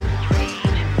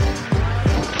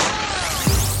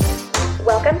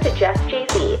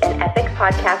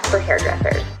podcast for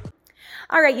hairdressers.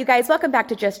 All right, you guys, welcome back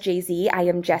to Just Jay-Z. I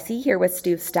am Jessie here with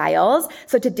Stu Styles.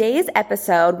 So today's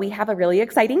episode, we have a really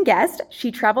exciting guest.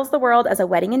 She travels the world as a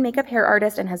wedding and makeup hair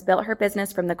artist and has built her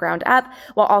business from the ground up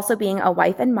while also being a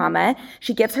wife and mama.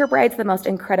 She gives her brides the most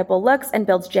incredible looks and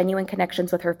builds genuine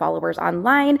connections with her followers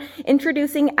online.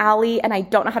 Introducing Allie, and I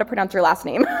don't know how to pronounce her last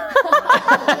name.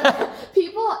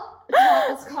 People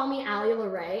call me Allie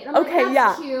Larray. I'm okay, like,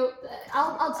 that's cute.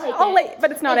 I'll take it. Oh, wait,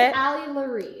 but it's not it? Allie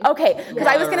Larray. Okay, because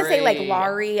I was going to say like Larry.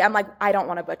 Laurie. I'm like, I don't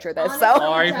want to butcher this. Honestly, So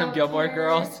Laurie from Gilmore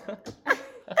Girls.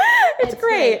 it's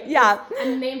great. Yeah.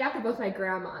 I'm named after both my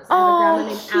grandmas. Oh, I have a grandma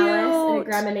named cute. Alice and a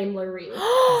grandma named Larry.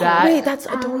 Wait, that's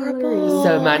Allie adorable. Larry.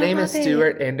 So my I name is love it.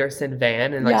 Stuart Anderson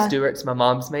Van, and like Yeah. Stuart's my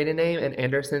mom's maiden name, and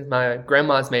Anderson's my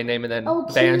grandma's maiden name, and then Oh,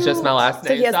 Van's just my cute. last So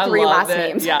name. he has I 3 love last it.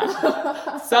 names.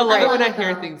 Yeah. So I love it when I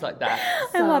hear that. things like that.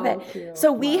 I love So it. cute.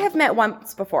 So we have met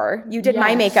once before. You did my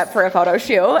Yes. makeup for a photo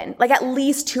shoot, like at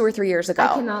least 2 or 3 years ago.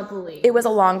 I cannot believe It was a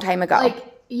long time ago. like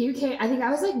you can't. I think I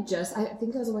was like I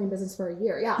think I was only in business for a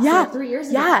year. Yeah. yeah, So 3 years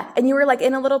ago. Yeah, and you were like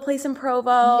in a little place in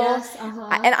Provo. Yes.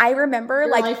 And I remember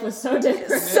Your like life was so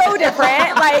different. so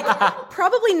different, like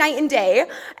probably night and day.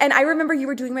 And I remember you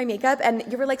were doing my makeup and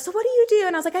you were like, so what do you do?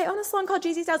 And I was like, I own a salon called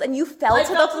Jay-Z Styles. And you fell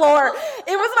to the floor.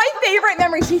 It was my favorite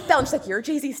memory. She fell and she's like, you're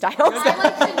Jay-Z Styles. I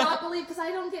like cannot believe because I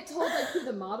don't get told like who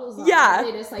the models are. Yeah.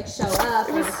 They just like show up.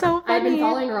 It was and so I've been funny.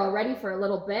 following her already for a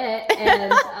little bit,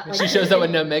 and like, She shows up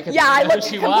with no makeup. Yeah, I you know looked who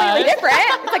she completely was.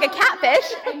 different. It's like a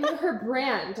catfish. I knew her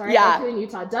brand, right? Yeah. Like who in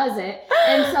Utah does it.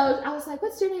 And so I was like,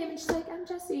 what's your name? And she's like, I'm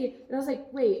Jessie. And I was like,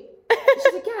 wait.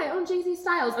 She's like, yeah, I own Jay-Z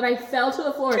Styles. And I fell to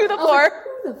the floor. To the I was floor. like,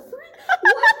 who the freak?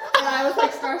 What? And I was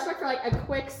like starstruck for like a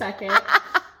quick second.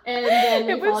 And then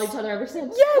we It was- followed each other ever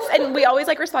since. Yes, and we always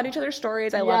like respond to each other's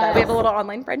stories. I love that. We have a Yes. little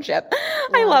online friendship.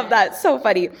 I Love love it. that. So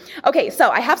funny. Okay, so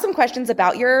I have some questions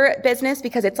about your business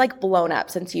because it's like blown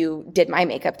up since you did my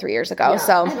makeup 3 years ago. Yeah.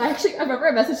 So And I remember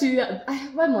I messaged you,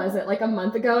 when was it? Like a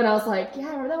month ago. And I was like, yeah,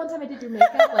 remember that one time I did your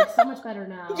makeup? Like so much better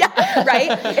now. yeah, right?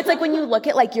 It's like when you look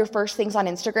at like your first things on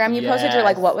Instagram you posted, you're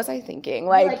like, Yes. what was I thinking?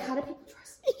 Like, how do people trust me?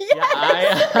 Yeah,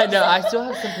 I know. I still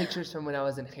have some pictures from when I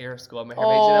was in hair school on my hair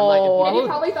page, and I'm like, if Oh. And you people-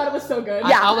 probably thought it was so good.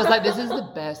 Yeah. I was like, this is the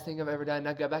best thing I've ever done. And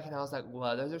I go back and I was like,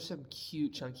 wow, those are some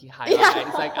cute, chunky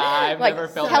highlights. Like, I've Like never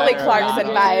felt Kelly better Clarkson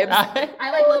about it. vibes.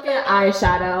 I like looking at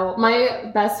eyeshadow.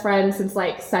 My best friend since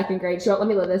like second grade, she won't let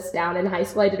me live this down. In high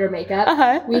school, I did her makeup.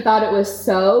 Uh-huh. We thought it was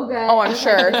so good. Oh, I'm It was,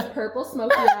 like, sure. this purple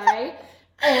smoky eye.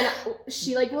 And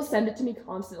she like will send it to me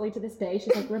constantly to this day.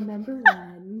 She's like, remember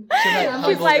when? She's like, And I'm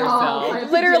She's like, herself. I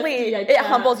have literally, PTSD, I it can't.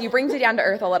 humbles you, brings you down to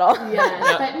earth a little.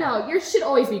 Yes, but no, you should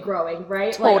always be growing,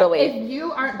 right? Totally. Like, if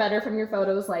you aren't better from your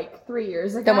photos like 3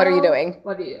 years ago, Then what are you doing?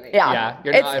 What are you doing? Yeah, Yeah,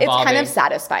 you're it's not kind evolving. of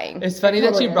satisfying. It's funny It that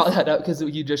totally you brought is. that up because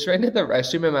you just ran to the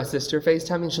restroom and my sister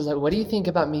FaceTimed me and she was like, what do you think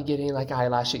about me getting like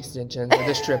eyelash extensions or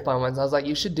the strip-on ones? I was like,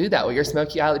 you should do that with your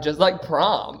smoky eyelid, just like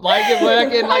prom. Like in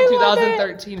like I love it.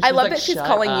 2013. She I was love like, that she's "Shut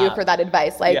calling you up." for that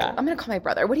advice. Like, Yeah. I'm gonna call my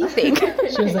brother. What do you think?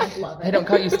 She was like, Love it. they don't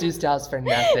call you Stu Styles for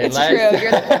nothing. It's Like, true.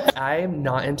 You're the I'm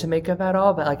not into makeup at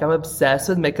all, but like I'm obsessed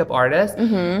with makeup artists.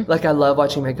 Mm-hmm. Like I love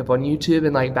watching makeup on YouTube.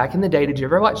 And like back in the day, did you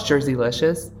ever watch Jersey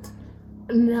Licious?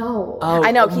 No. Oh,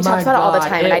 I know, he my talks about it all the God.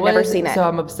 time, and I'd never seen it. So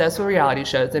I'm obsessed with reality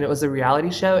shows, and it was a reality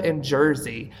show in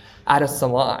Jersey at a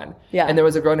salon. Yeah. And there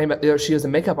was a girl named, she was a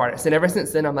makeup artist. And ever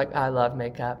since then, I'm like, I love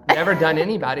makeup. Never done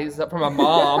anybody's except for my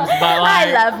mom's. But like,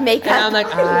 I love makeup. And I'm like,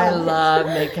 I love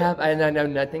makeup, and I know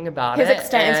nothing about His it.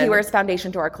 extent is he And- wears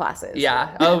foundation to our classes.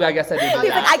 Yeah. Oh, I guess I do. He's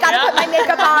like, I gotta put my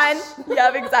makeup on.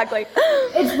 Yep, exactly.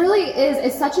 It really is.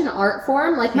 It's such an art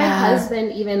form. Like my Yeah.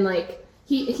 husband, even like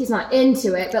he's not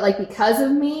into it, but like because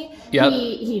of me, Yep.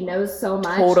 he knows so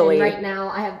much. Totally. And right now,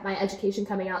 I have my education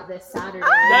coming out this Saturday.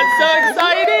 That's so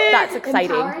exciting. That's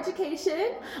exciting. Empower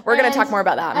Education. We're gonna And- talk more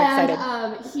about that. I'm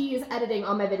excited. He's editing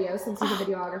all my videos since he's a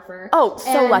videographer. Oh, so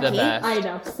And- lucky. The best. I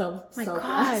know, so My so gosh,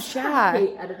 fast. yeah. I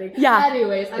hate editing. Yeah.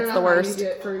 Anyways, I don't It's know the how worst. you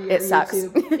do it for your It sucks.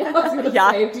 YouTube. Yeah, I was gonna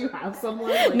Yeah. say, do you have someone?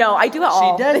 Like, No, I do it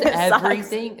all. She does It sucks.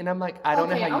 everything, and I'm like, I don't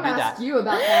know how you I'll do ask that. you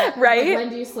about that. Right? Like, when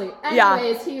do you sleep? Yeah.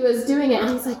 Anyways, he was doing it, and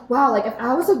he's like, wow, like, if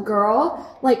I was a girl,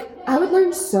 like, I would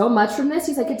learn so much from this.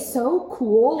 He's like, it's so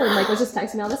cool, and, like, was just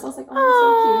texting me all this. I was like, oh, Oh, that's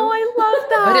so cute. I love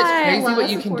that. But it's I crazy love what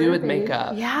a you can do with supportive baby.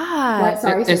 makeup. Yeah. What?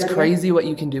 Sorry, say It's that again. crazy what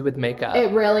you can do with makeup.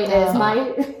 It really is.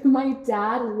 Oh. My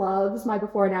dad loves my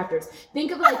before and afters.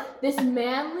 Think of like this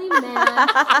manly man,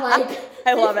 like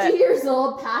I love 50 it. years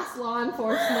old, past law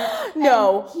enforcement.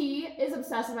 No. And he is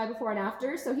obsessed with my before and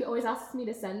afters, so he always asks me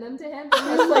to send them to him.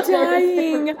 Because, like, they're his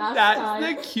dying. favorite pastime.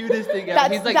 That's the cutest thing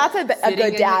together. He's like that's a sitting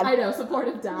good in- dad. I know,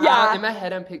 supportive dad. Yeah. In my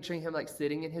head, I'm picturing him like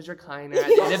sitting in his recliner at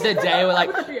the end of the day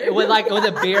with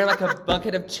a beer and like a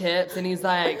bucket of chips, and he's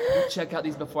like, "Check out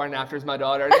these before and afters, my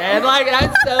daughter." And like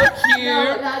that's so cute.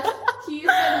 No, he's been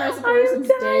my supporter since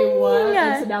day one,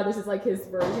 and so now this is like his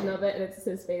version of it, and it's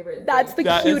his favorite. That's the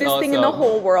That is cutest thing in the awesome.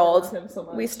 whole I world. love him so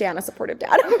much. We stand a supportive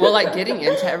dad. Well, like getting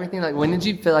into everything, like when did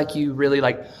you feel like you really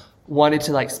like wanted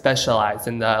to like specialize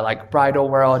in the like bridal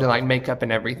world and like makeup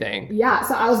and everything? Yeah,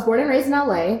 so I was born and raised in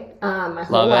LA my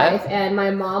whole Love it. life, and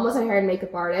my mom was a hair and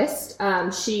makeup artist.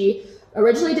 She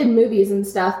originally did movies and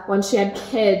stuff. When she had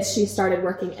kids, she started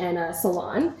working in a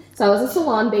salon. So I was a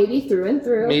salon baby through and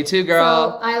through. Me too,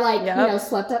 girl. So I like, Yep.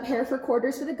 swept up hair for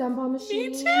quarters for the gumball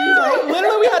machine. Me too.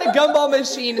 Literally, we had a gumball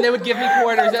machine and they would give me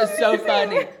quarters. That was so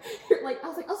funny. Like, I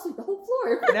was like, I'll sweep the whole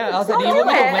floor. No, I was like, do you want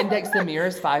me to Windex the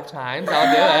mirrors 5 times?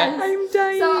 I'll do it. I'm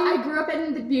dying. So I grew up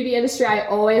in the beauty industry. I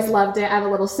always loved it. I have a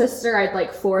little sister. I'd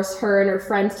like force her and her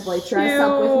friends to like dress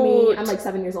up with me. Cute. I'm like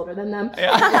 7 years older than them.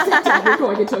 Yeah. Dad, we're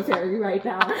going into a fairy right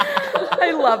now.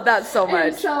 I love that so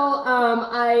And much. so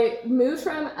I moved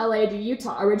from LA to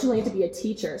Utah originally to be a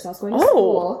teacher. So I was going to Oh,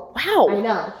 school. I wow.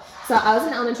 know. So I was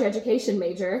an elementary education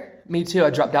major. Me too. I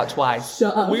dropped out twice.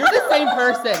 Shut up. We were the same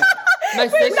person. My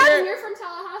And sister. you're from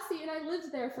Tallahassee, and I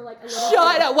lived there for like a little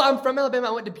Shut bit. up. Well, I'm from Alabama.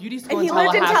 I went to beauty school And in he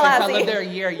lived in Tallahassee. So I Tallahassee. lived there a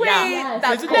year. Wait, Yeah.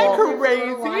 that's Isn't that cool. For a little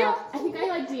crazy? while. I think I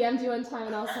like DM'd you one time,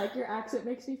 and I was like, your accent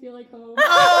makes me feel like home.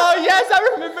 Oh, yes. I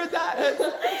remember that.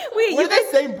 Wait, We're you the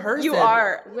guys, same person. you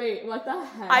are. Wait, what the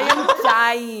heck? I am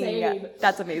dying. Same.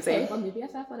 That's Okay, amazing. well, maybe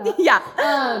BFF, what up? Yeah.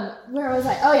 Where was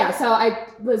I? Oh yeah, so I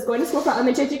was going to school for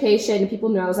elementary education. People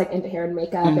knew I was like into hair and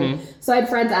makeup, and so I had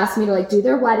friends ask me to like do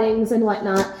their weddings and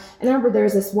whatnot. And I remember there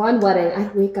was this one wedding.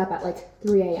 I'd wake up at like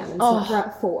 3 a.m. and sleep for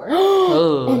at 4.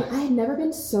 Oh. And I had never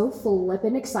been so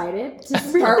flippin' excited to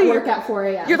start Really? work at 4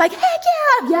 a.m. You're like, heck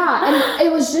yeah. Yeah, and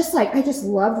it was just like, I just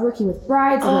loved working with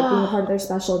brides and like being a part of their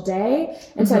special day.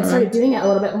 And so I started doing it a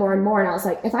little bit more and more. And I was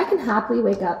like, if I can happily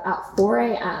wake up at 4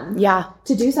 a.m. Yeah.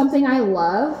 to do something I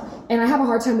love, and I have a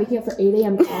hard time waking up for 8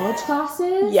 a.m. college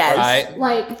classes. Yes. Right.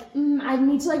 Like, I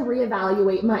need to like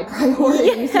reevaluate my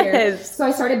priorities here. Yes. So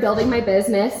I started building my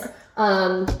business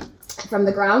from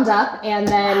the ground up, and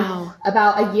then Wow.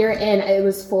 about a year in, it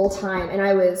was full time, and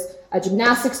I was a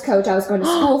gymnastics coach. I was going to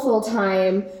school full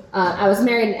time. I was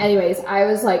married, and anyways, I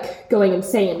was like going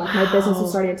insane. Like my business was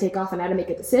starting to take off, and I had to make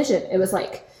a decision. It was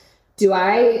like, do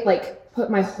I like put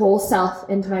my whole self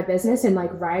into my business and like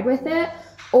ride with it?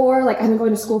 Or like I've been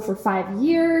going to school for 5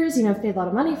 years, I've paid a lot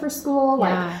of money for school. Yeah.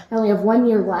 Like I only have 1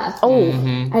 year left. Oh.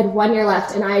 Mm-hmm. I had 1 year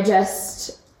left, and I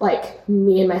just like,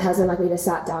 me and my husband, like we just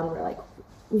sat down and we're like,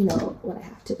 we know what I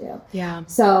have to do. Yeah.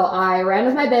 So I ran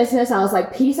with my business. I was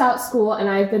like, peace out school, and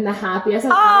I've been the happiest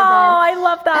I've Oh, I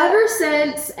love ever been that. ever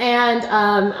since. And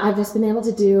I've just been able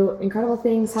to do incredible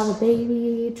things, have a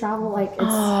baby, travel. Like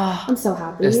I'm so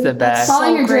happy. It's the best.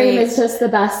 Following So your dream great. is just the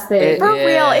best thing. It For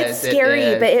real, it's is, it scary,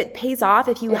 is. but it pays off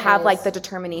if you It have like is. the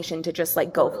determination to just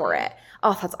like go for it.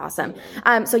 Oh, that's awesome.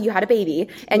 So you had a baby,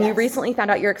 and you Yes. recently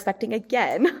found out you're expecting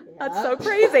again. That's so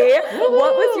crazy.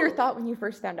 What was your thought when you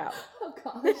first found out? Oh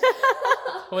gosh.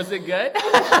 Was it good?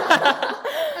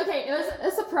 Okay, it was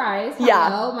a surprise. Yeah.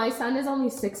 Hello. My son is only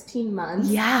 16 months.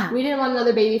 Yeah. We didn't want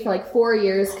another baby for like 4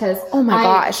 years because Oh my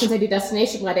gosh. since I do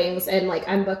destination weddings and like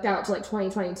I'm booked out to like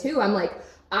 2022, I'm like,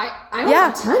 I don't Yeah.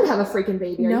 have time to have a freaking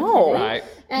baby. Are you No. kidding? Right.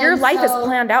 And Your life is so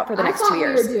planned out for the next I 2 thought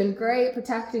years. we were doing great,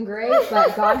 protecting great,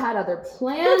 but God had other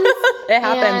plans. It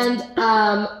happens.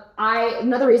 And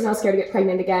another reason I was scared to get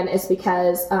pregnant again is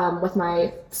because with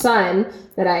my son,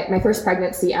 my first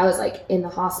pregnancy, I was like in the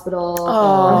hospital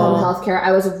on home health care.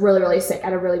 I was really, really sick. I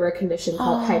had a really rare condition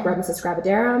called hyperemesis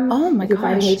gravidarum. Oh my if you're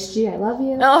fighting gosh. HG, I love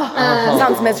you. Oh,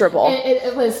 sounds miserable.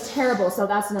 It was terrible. So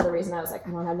that's another reason I was like,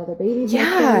 I don't have another baby for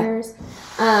Yeah. 4 years.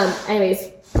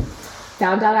 Anyways,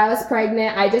 found out I was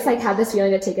pregnant. I just like had this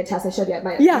feeling to take a test. I showed you.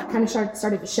 Yeah. Kind of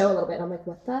started to show a little bit. And I'm like,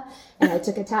 what the? And I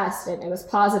took a test, and it was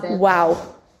positive. Wow.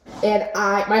 And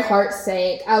my heart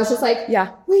sank. I was just like,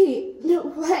 Yeah. wait, no,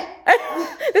 what?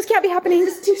 This can't be happening.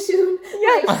 It's too soon.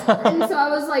 Yes. Like, and so I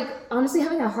was like, honestly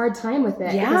having a hard time with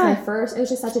it. Yeah. Because it was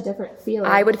just such a different feeling.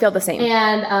 I would feel the same.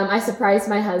 And I surprised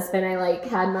my husband. I like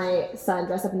had my son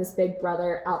dress up in this big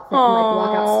brother outfit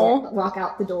and like walk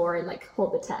out the door and like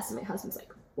hold the test. And my husband's like,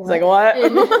 what? It's like, what?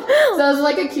 And so it was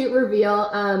like a cute reveal.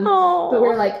 Aw. But we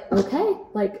were like, okay,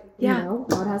 like, Yeah.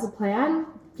 God has a plan.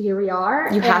 Here we are.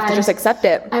 You have to And just accept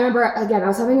it. I remember, again, I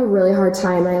was having a really hard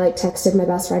time, and I like texted my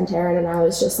best friend Taryn, and I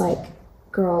was just like,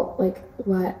 girl, like,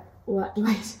 what,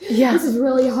 Yeah. this is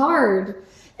really hard.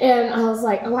 And I was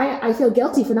like, oh, I feel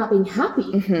guilty for not being happy,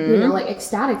 you know, like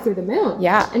ecstatic through the moon.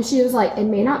 Yeah. And she was like, it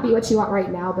may not be what you want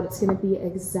right now, but it's going to be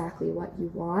exactly what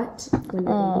you want when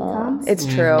your baby comes. It's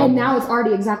true. And now it's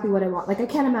already exactly what I want. Like, I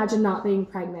can't imagine not being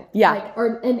pregnant. Yeah. Like,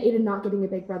 and Aiden not getting a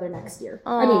big brother next year.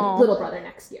 I mean, little brother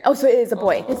next year. Oh, so it is a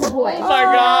boy. It's a boy. Oh my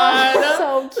God.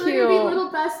 So So they're going to be cute. little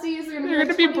besties. They're You're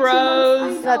going gonna be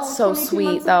bros. That's so 22 sweet,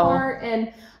 months though. apart,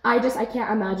 and I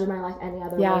can't imagine my life any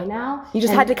other way now. You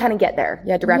just And had to kind of get there.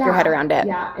 You had to wrap your head around it.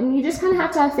 Yeah, and you just kind of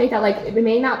have to have faith that, like, it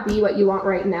may not be what you want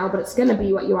right now, but it's going to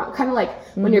be what you want. Kind of like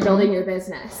when you're building your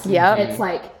business. Yep. It's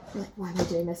like, why am I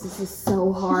doing this? This is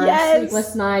so hard. Yes.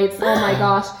 Sleepless nights. Oh my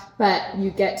gosh. But you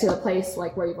get to a place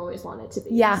like where you've always wanted to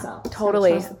be. Yeah, So just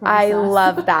totally. gotta trust the I process.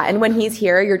 love that. And when he's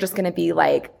here, you're just going to be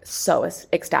like so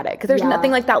ecstatic because there's Yeah. nothing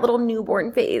like that little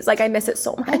newborn phase. Like I miss it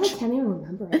so I much. can't even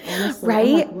remember it, honestly. Right?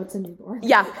 I'm like, what's a newborn?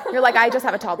 Yeah. You're like, I just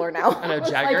have a toddler now. I know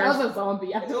It's like I Jagger's. was a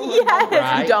zombie. I don't Yes,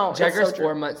 Right? you don't. It's Jagger's so true.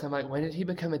 4 months. I'm like, when did he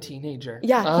become a teenager?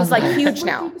 Yeah, he's like huge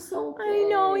now. He was so I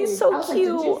know, he's big. so I was like, did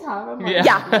you cute. just have him? Yeah.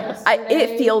 Yeah, it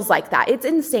Yesterday? feels like that. It's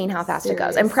insane how fast it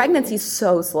goes. And Seriously. pregnancy's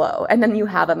so slow. And then you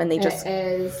have them and they just,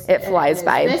 it flies is.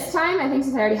 by. This time, I think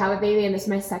since I already have a baby and this is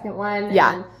my second one,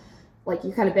 Yeah. and like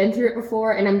you kind of been through it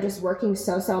before, and I'm just working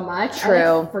so much. I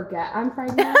True. like, forget I'm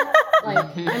pregnant. Like,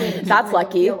 I mean, That's I don't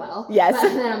lucky. feel well. Yes.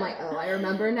 But then I'm like, oh, I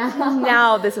remember now.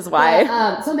 now this is why.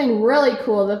 But, something really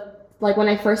cool. Like when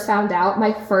I first found out,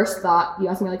 my first thought. You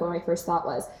asked me like what my first thought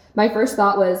was. My first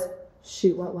thought was,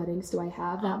 shoot, what weddings do I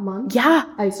have that month? Yeah,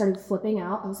 I started flipping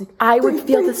out. I was like, I would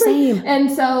feel the same.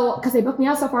 And so, because they booked me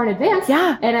out so far in advance,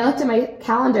 Yeah. and I looked at my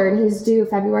calendar, and he's due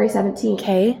February 17th.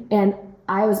 Okay. And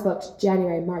I was booked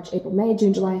January, March, April, May,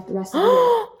 June, July, the rest of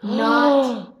the year.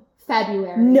 Not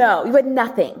February. No, you had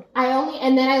nothing.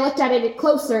 And then I looked at it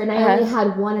closer, and I only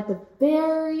had one at the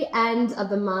very end of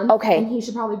the month. Okay. And he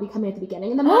should probably be coming at the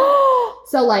beginning of the month.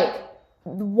 So, like,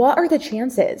 What are the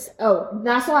chances?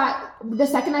 that's why the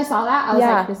second I saw that, I was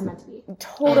Yeah. like, this is meant to be.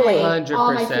 Totally. And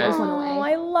all my 100%. fears went away. Oh,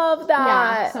 I love that.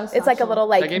 Yeah, so it's like a special. little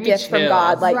That like gave me gift from chills.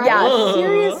 God. Like, Right? yeah, Ugh.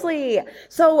 seriously.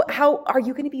 So how are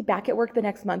you going to be back at work the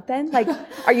next month then? Like,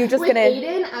 are you just With going to?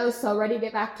 Aiden, I was so ready to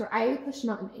get back to. I pushed him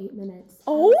out in 8 minutes. I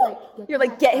Oh, was like, you're like,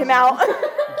 back get him out. out.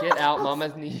 Get out. Mama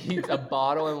needs a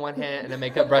bottle in one hand and a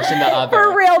makeup brush in the other.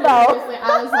 For real though. Seriously,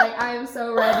 I was like, I am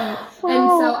so ready. And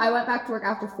Wow. so I went back to work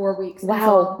after 4 weeks. And Wow.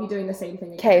 so I'll be doing the same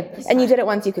thing again. Okay, this and you time. did it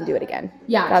once, you can do it again.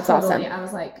 Yeah, That's totally. awesome. I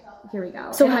was like, here we go.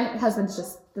 So So how- my husband's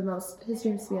just the most. His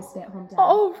dream is to be a stay-at-home dad.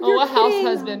 Oh, Oh, you're a house kidding.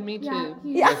 husband. Me too. Yeah,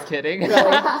 he- Just kidding.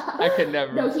 I could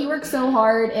never. No, he works so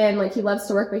hard and like he loves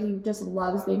to work, but he just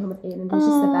loves being home with Aiden. He's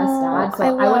just the best dad. So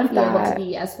I I wouldn't be love able that. to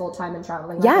be as full time and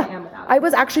traveling like I am Yeah, without I him.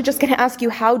 was actually just going to ask you,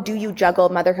 how do you juggle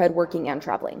motherhood, working, and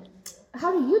traveling? How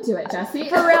do you do it, Jesse?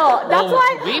 For real, that's Well,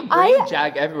 why we bring I.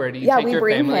 Jag everywhere. Do you Yeah, take we your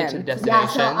bring family him. to Yeah,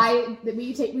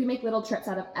 destinations? so we make little trips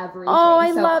out of everything. Oh,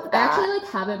 I so love I that. actually like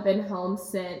haven't been home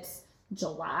since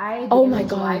July. Oh beginning my of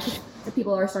July, gosh. 'cause the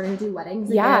people are starting to do weddings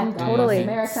Yeah, again. God totally. bless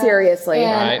America. Seriously.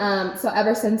 And Right. so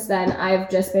ever since then, I've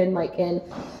just been like in.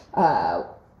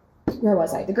 Where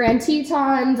was I? The Grand Tetons,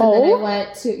 and then Oh. I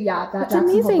went to that That's Jackson Hole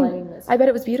amazing. wedding was I bet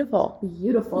it was beautiful.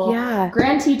 beautiful. Yeah.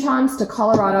 Grand Tetons to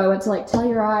Colorado. I went to like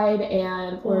Telluride,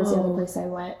 and where was the other Whoa. place I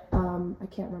went? I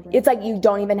can't remember. It's like you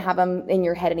don't even have them in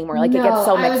your head anymore. Like it gets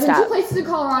so I was mixed in two up. places in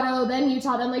Colorado, then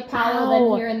Utah, then Lake Powell, Wow.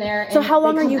 then here and there. So and how they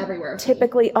long are come you everywhere with me.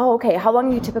 typically? Oh, okay. How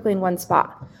long are you typically in one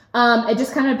spot? It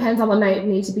just kind of depends on when I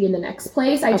need to be in the next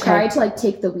place. I Okay. try to like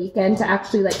take the weekend to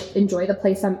actually like enjoy the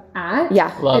place I'm at.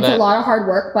 Yeah. Love It's it. a lot of hard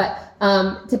work, but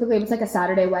typically if it's like a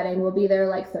Saturday wedding, we'll be there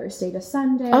like Thursday to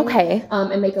Sunday. Okay.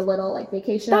 And make a little like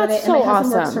vacation That's out of it. so And my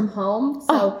husband works awesome. from home,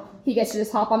 so he gets to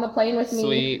just hop on the plane with me.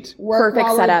 Sweet. Work Perfect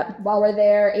while setup. while we're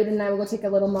there. Aiden and I will go take a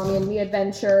little mommy and me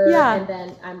adventure. Yeah. And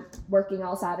then I'm working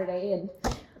all Saturday, and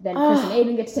then Chris and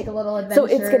Aiden get to take a little adventure. So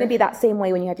it's going to be that same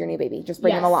way when you have your new baby. Just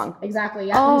bring him Yes, along. Exactly.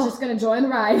 Yeah. Oh. He's just gonna join the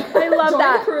ride. I love Join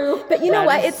that. The crew. But you know That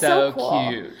what? is It's so so cool.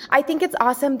 cute. I think it's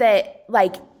awesome that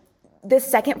like this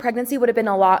second pregnancy would have been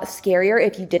a lot scarier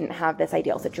if you didn't have this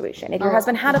ideal situation. If your Oh.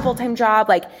 husband had a full-time job,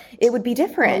 like it would be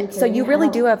different. Okay, So you really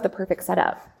yeah. do have the perfect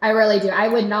setup. I really do. I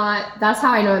would not. That's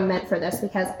how I know I'm meant for this,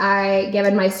 because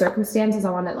given my circumstances, I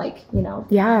want to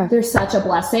Yeah. There's such a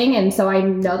blessing, and so I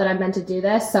know that I'm meant to do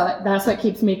this. So that's what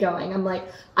keeps me going. I'm like,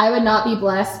 I would not be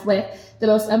blessed with the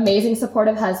most amazing,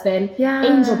 supportive husband, Yeah.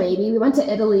 angel baby. We went to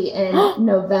Italy in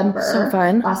November, So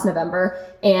fun. last November,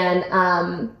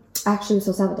 and actually we're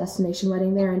supposed to have a destination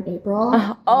wedding there in April,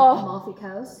 Oh. Amalfi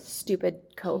Coast. Stupid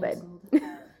COVID.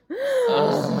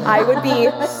 Ugh. I would be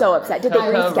so upset. Did they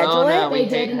Coco reschedule Rona. it? We They hate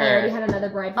did, and I her. already had another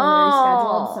bride from Oh.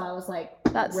 rescheduled, so I was like,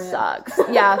 That Rip. sucks.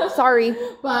 Yeah, sorry.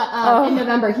 But in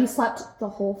November, he slept the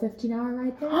whole 15-hour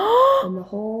ride there. And the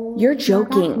whole. You're 15-hour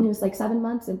back, joking. and he was like 7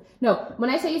 months. And no, when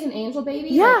I say he's an angel baby.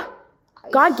 Yeah.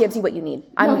 Like, God gives you what you need.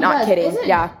 I'm no, he not does. kidding. Isn't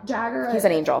Yeah. Jagger. He's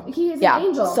an angel. He is Yeah, an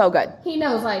angel. so good. He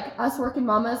knows, like, us working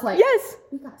mamas, like, Yes.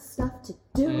 we got stuff to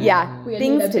do. Yeah, We need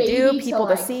things a to baby do, to, people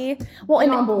to like, see. Well, get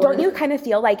and on board. don't you kind of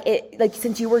feel like it, like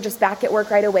since you were just back at work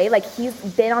right away, like he's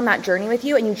been on that journey with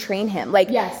you and you train him. Like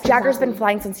Yes, Jagger's been exactly.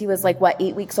 flying since he was like, what,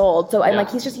 8 weeks old. So, and Yeah. like,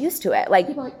 he's just used to it. Like,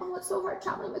 People are like, oh, it's so hard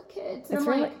traveling with kids. And it's I'm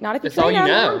really, like, not if you It's all train you him.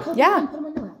 know. put Yeah. them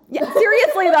on your lap. Yeah,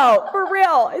 seriously though, for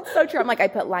real. It's so true. I'm like, I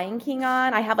put Lion King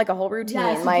on. I have like a whole routine.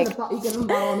 Yes, like, you give them a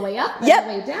bottle on the way up, Yep. and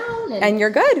the way down. and you're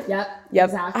good. Yep. Yep.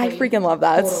 Exactly. I freaking love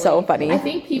that. It's so Totally. funny. I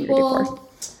think people,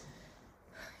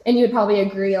 and you would probably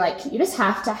agree, like, you just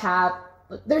have to have,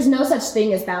 there's no such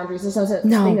thing as boundaries. There's no such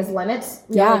thing as limits.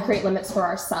 We Yeah. only create limits for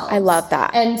ourselves. I love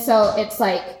that. And so it's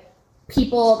like,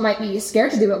 people might be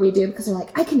scared to do what we do because they're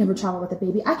like, I can never travel with a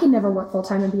baby. I can never work full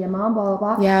time and be a mom, blah,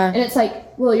 blah, blah. Yeah. And it's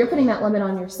like, well, you're putting that limit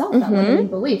on yourself, that limiting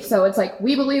belief. So it's like,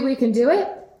 we believe we can do it.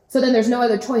 So then there's no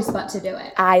other choice but to do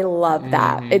it. I love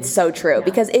that. It's so true.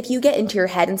 Because if you get into your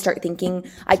head and start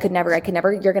thinking, I could never,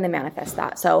 you're going to manifest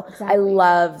that. So I Exactly.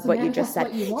 love So what you just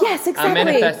manifest said. what you want. Yes, I exactly.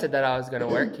 manifested that I was going to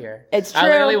work here. It's I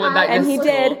literally true. went back And to he school.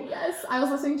 did. Yes, I was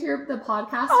listening to the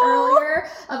podcast Oh. earlier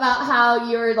about how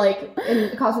you were like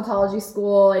in cosmetology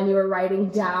school and you were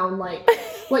writing down like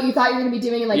what you thought you were going to be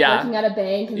doing and like Yeah. working at a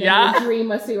bank and then Yeah. your dream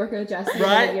was to work with Jesse.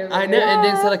 Right? You're I like, know. And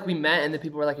then so like we met and the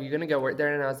people were like, are you going to go work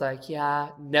there? And I was like, yeah,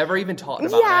 never even talked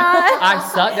about Yeah. it. I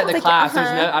sucked at the Like, class. There's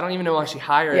uh-huh. I don't even know why she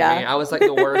hired Yeah. me. I was like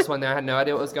the worst one there. I had no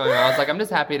idea what was going on. I was like, I'm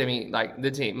just happy to meet like the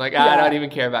team. Like I Yeah. don't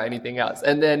even care about anything else.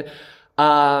 And then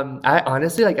I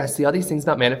honestly, like, I see all these things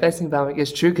about manifesting, but I'm like,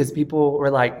 it's true because people were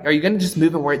like, are you going to just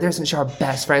move and work there since you're our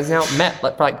best friends now? Met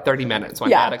like, for like 30 minutes one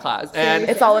day Yeah. out of class. And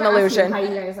It's all an Asking illusion. How you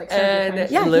guys, like, started And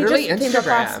friendship. Yeah, he literally just came to a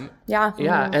class. Instagram. Yeah.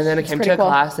 Yeah, and then I came to pretty a cool.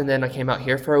 class, and then I came out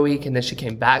here for a week, and then she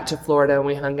came back to Florida, and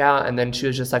we hung out, and then she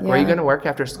was just like, where are you Yeah. going to work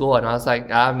after school? And I was like,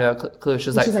 I have no clue. She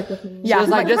was like, She's like with me. Yeah. she was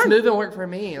like, Come just on. move and work for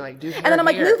me. Like, do And then I'm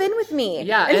like, move in with me.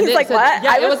 Yeah, And he's then- like, so- what?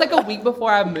 Yeah, I it was like a week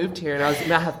before I moved here, and I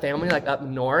have family like up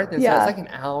north, and so Yeah. it's like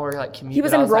an hour like commute. He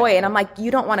was but I in Roy, like, and I'm like, you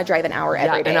don't want to drive an hour Yeah,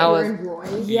 every day. and I was- You're in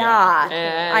Roy. yeah.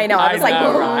 And I know. I was like,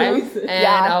 know, "Ooh." right? And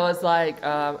Yeah. I was like,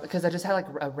 because I just had like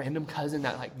a random cousin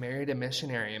that like married a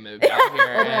missionary and moved out here,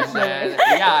 and then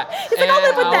yeah, like, I'll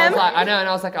live with I them. was like, I know, and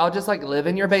I was like, I'll just like live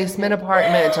in your basement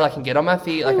apartment until I can get on my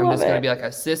feet. Like I'm love just gonna it. be like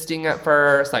assisting at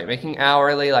first, like making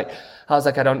hourly, like. I was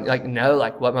like, I don't like know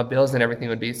like what my bills and everything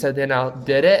would be. So then I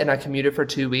did it and I commuted for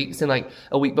 2 weeks. And like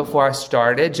a week before I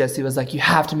started, Jesse was like, you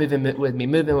have to move in with me.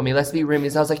 Let's be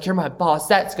roomies. I was like, you're my boss.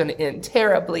 That's going to end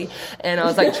terribly. And I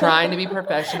was like trying to be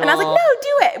professional. And I was like, no,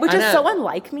 do it, which I is know. so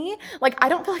unlike me. Like, I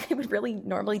don't feel like I would really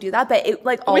normally do that, but it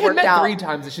like all we had worked met out. 3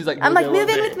 times and she's like, I'm like, move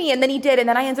in me. with me. And then he did. And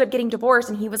then I ended up getting divorced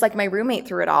and he was like my roommate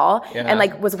through it all Yeah. and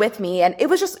like was with me. And it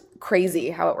was just crazy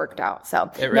how it worked out.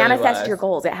 So It really manifest was. your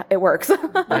goals. It works.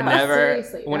 I never,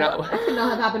 Seriously. when that could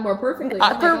not have happened more perfectly. Oh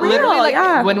my for God. real. literally, like,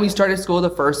 yeah. when we started school the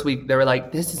first week, they were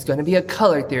like, this is going to be a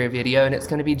color theory video and it's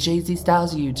going to be Jay-Z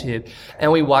Styles YouTube.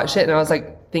 And we watched it and I was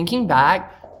like, thinking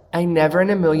back, I never in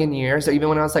a million years, or even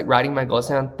when I was like writing my goals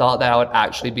down, thought that I would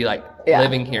actually be like Yeah.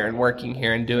 living here and working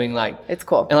here and doing like, It's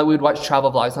cool. and like we would watch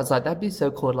travel vlogs. And I was like, that'd be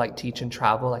so cool to like teach and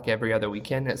travel like every other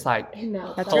weekend. It's like, I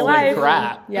know. That's your holy life.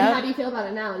 crap. And Yeah. how do you feel about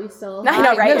it now? Do you still? I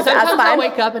know, right? No, It's as sometimes I fun.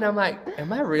 wake up and I'm like,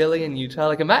 am I really in Utah?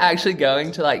 Like, am I actually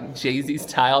going to like Jay-Z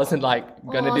Styles and like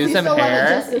gonna Aw, do so you some still love it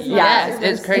hair? just as much Yes, as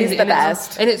it's this. crazy. He's the and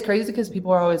best. And it's crazy because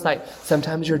people are always like,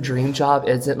 sometimes your dream job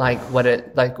isn't like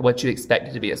what you expect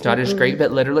it to be. It's not as great,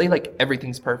 but literally like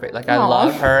everything's perfect. Like I Aw.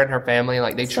 love her and her family.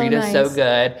 Like they So treat us so nice.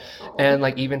 good, and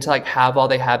like even to like have all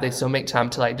they have, they still make time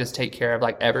to like just take care of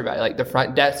like everybody. Like the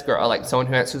front desk girl, like someone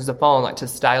who answers the phone, like to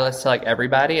stylist to like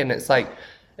everybody, and it's like.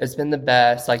 It's been the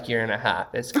best like year and a half.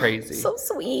 It's crazy. So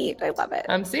sweet. I love it.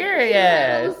 I'm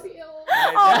serious. Oh,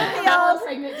 feels.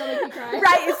 Pregnant, don't make me cry.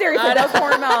 Right, seriously, I know. those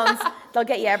hormones, they'll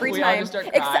get you every We all time. just start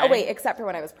Except, crying. except for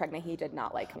when I was pregnant, he did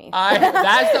not like me.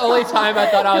 That's the only time I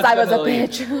thought I was 'Cause I was gonna a leave.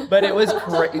 bitch. But it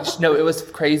was no, it was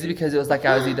crazy because it was like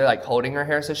I was either like holding her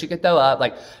hair so she could throw up,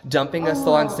 like dumping a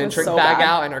Salon Centric so bag bad.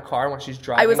 out in her car when she's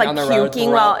driving I was like down the road.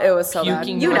 puking while it was so bad.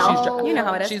 puking You while know, she's you know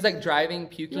how it is. She's like driving,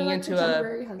 puking You're like into her a.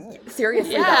 temporary husband.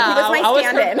 Seriously, Yeah, though. He was my I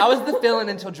stand-in. I was the fill-in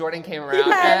until Jordan came around,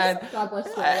 Yes. God bless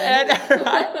you.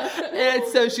 and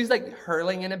so she's like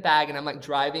hurling in a bag, and I'm like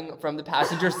driving from the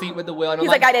passenger seat with the wheel, and I'm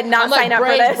He's like, I did not I'm like, sign up for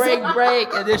break, this. break,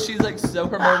 break, and then she's like so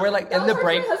promoted. We're like in the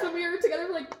break. My husband, we were together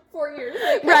for like 4 years.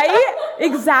 Like, Right?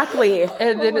 Exactly.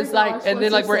 And then it's like, gosh, and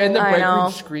then what's like we're in the I break know.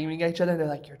 room screaming at each other. And they're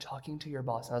like, "You're talking to your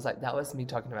boss." And I was like, "That was me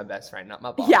talking to my best friend, not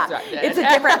my boss." Yeah, right then." it's a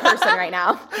different person right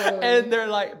now. And they're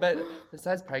like, "But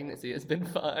besides pregnancy, it's been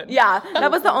fun." Yeah,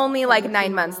 that was the only like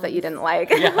 9 months that you didn't like.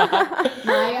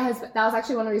 My husband, that was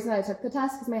actually one of the reasons I took the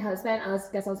test, because my husband, I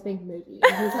was being moody.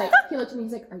 And he was like, he looked at me,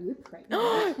 he's like, "Are you pregnant?"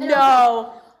 And I was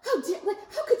No. like,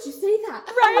 how could you say that?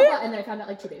 Right? And then I found out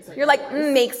like 2 days later. You're like, it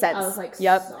was. makes sense. I was like,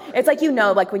 yep. sorry. It's like,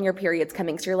 like when your period's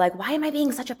coming, so you're like, why am I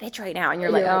being such a bitch right now? And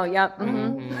you're like, You're oh, like, yep.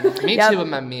 Me Yep. too with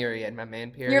my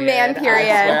man period. Your man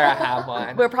period. I swear I have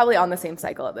one. We're probably on the same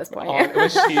cycle at this point. Well,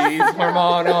 she's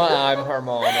hormonal, I'm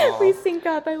hormonal. We sync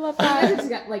up. I love You that. guys just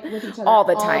got like with each other All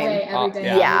the time. day, every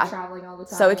day, Yeah. traveling all the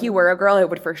time. So if you were a girl, it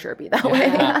would for sure be that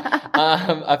way.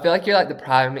 I feel like you're like the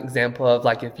prime example of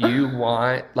like if you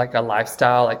want like a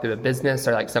lifestyle, like through a business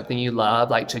or like something you love,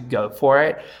 like to go for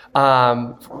it.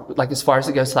 Like as far as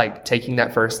it goes to like taking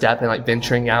that first step and like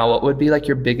venturing out, what would be like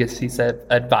your biggest piece of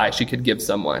advice you could give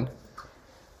someone?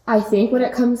 I think what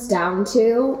it comes down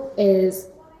to is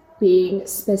being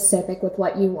specific with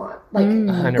what you want, like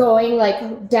 100%. going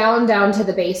like down to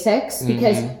the basics,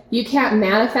 because you can't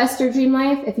manifest your dream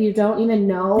life if you don't even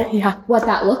know Yeah. what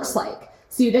that looks like.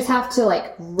 So you just have to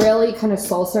like really kind of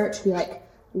soul search, be like,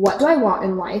 what do I want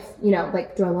in life? You know,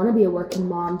 like, do I want to be a working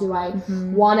mom? Do I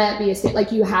want to be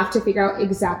like, you have to figure out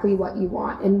exactly what you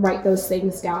want and write those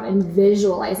things down and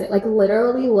visualize it. Like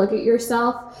literally look at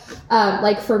yourself.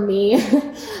 Like for me,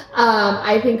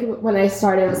 I think when I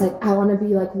started, it was like, I want to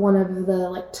be like one of the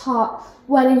like top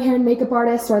wedding hair and makeup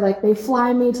artists, or like they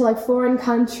fly me to like foreign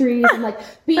countries and like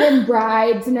be in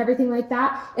brides and everything like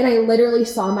that. And I literally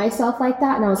saw myself like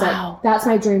that. And I was Wow. like, that's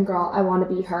my dream girl. I want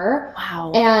to be her.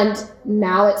 Wow. And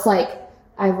now it's like,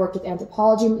 I've worked with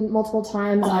Anthropology multiple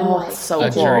times. I'm Oh, like, so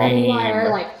A cool. dream. wire,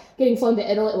 like getting flown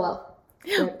to Italy. Well,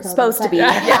 Supposed to be.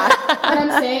 but- Yeah. But I'm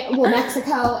saying, well,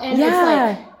 Mexico. And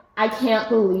Yeah. it's like, I can't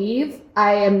believe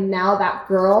I am now that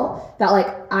girl that like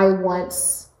I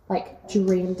once like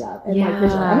dreamed of and like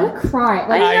visualized. I'm gonna cry.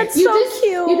 Like That's you so just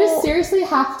cute. you just seriously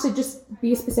have to just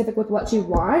be specific with what you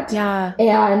want. Yeah.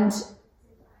 And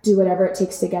do whatever it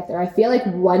takes to get there. I feel like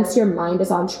once your mind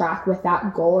is on track with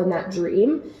that goal and that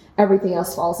dream, everything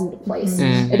else falls into place.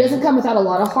 It doesn't come without a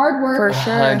lot of hard work. For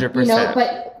sure. 100%. You know,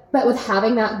 but with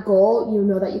having that goal, you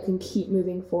know that you can keep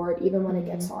moving forward even when it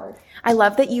gets hard. I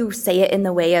love that you say it in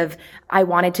the way of, I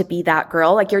wanted to be that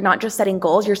girl. Like you're not just setting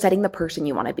goals, you're setting the person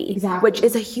you want to be. Exactly. Which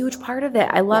is a huge part of it.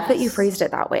 I love that you Yes. phrased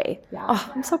it that way. Yeah.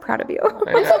 Oh, I'm so proud of you.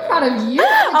 I'm so proud of you.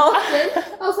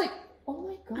 I was like,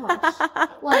 oh my gosh.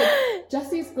 Like,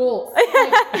 Jesse's goals.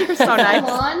 Like, You're so nice.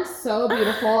 Blonde, so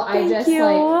beautiful. I Thank just you.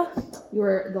 like, you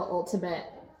were the ultimate.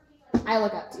 I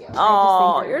look up to you.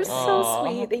 Oh, I you're just think so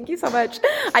sweet. Thank you so much.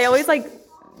 I always like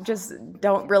just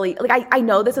don't really like I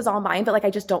know this is all mine, but like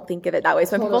I just don't think of it that way.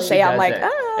 So when people Totally. say, I'm Does like,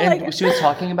 it. And like, she was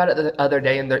talking about it the other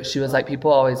day, and she was like,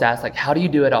 people always ask, like, how do you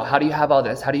do it all? How do you have all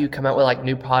this? How do you come out with like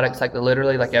new products, like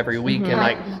literally like every week and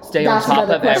like stay That's on top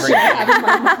another of question everything? I have in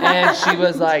my mind. And she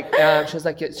was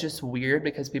like, it's just weird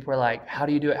because people are like, how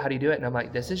do you do it? How do you do it? And I'm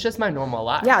like, this is just my normal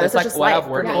life. Yeah, it's this is like just what life. I've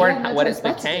worked Yeah, for you and have no what choice it's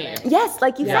but to do became. it. yes,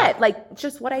 like you Yeah. said, like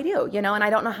just what I do, you know, and I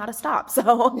don't know how to stop.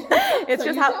 So it's So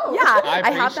just you how, don't. yeah,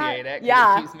 I have appreciate that. it. 'Cause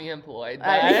Yeah. It keeps me employed.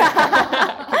 But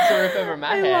yeah. keeps a roof over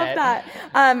my I head. love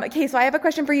that. Okay, so I have a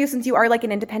question for you since you are like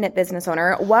an independent business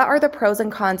owner. What are the pros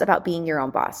and cons about being your own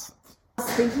boss? I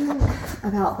was thinking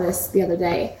about this the other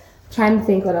day, trying to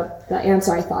think what the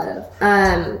answer I thought of.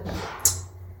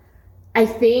 I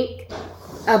think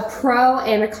a pro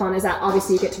and a con is that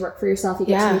obviously you get to work for yourself. You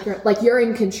get Yeah. to make your, like, you're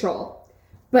in control.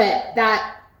 But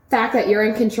that fact that you're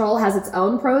in control has its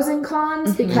own pros and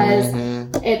cons because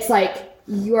it's like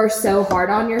you are so hard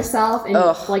on yourself, and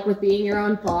Ugh. like with being your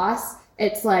own boss,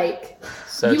 it's like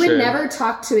So you would true. never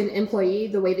talk to an employee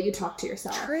the way that you talk to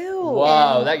yourself. True.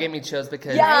 Whoa, that gave me chills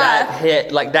because Yeah. that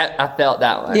hit like that. I felt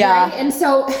that one. Yeah. Right? And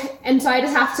so I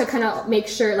just have to kind of make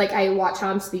sure, like, I watch how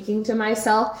I'm speaking to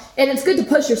myself. And it's good to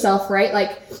push yourself, right?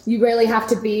 Like, you really have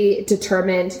to be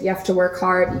determined. You have to work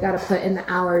hard. You got to put in the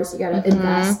hours. You got to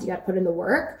invest. You got to put in the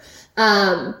work.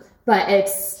 But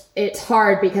it's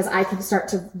hard because I can start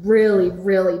to really,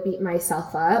 really beat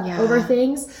myself up Yeah. over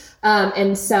things.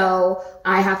 And so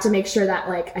I have to make sure that,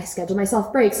 like, I schedule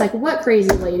myself breaks. Like, what crazy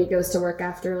lady goes to work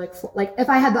after, like if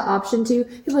I had the option to,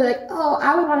 people are like, oh,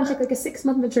 I would want to take like a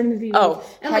 6-month maternity leave. Oh,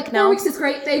 and heck like no. 4 weeks is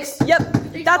great. Thanks. Yep,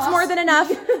 that's boss. more than enough.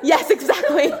 Yes,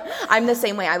 exactly. I'm the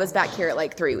same way. I was back here at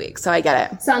like 3 weeks, so I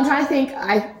get it. So I'm trying to think.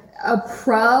 A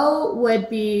pro would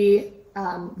be,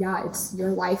 it's your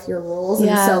life, your rules,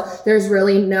 Yeah. and so there's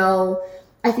really no.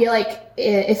 I feel like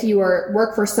if you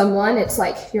work for someone, it's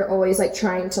like you're always like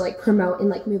trying to like promote and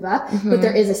like move up, but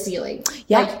there is a ceiling.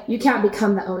 Yeah. Like you can't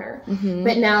become the owner.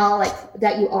 But now like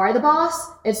that you are the boss,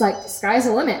 it's like the sky's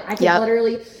the limit. I can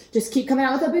literally just keep coming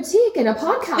out with a boutique and a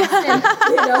podcast and,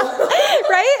 you know,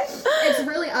 right? It's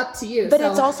really up to you. But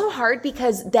it's also hard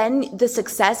because then the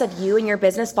success of you and your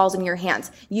business falls in your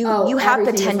hands. You have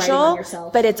everything is riding on potential,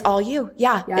 yourself. but it's all you.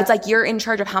 Yeah. It's like you're in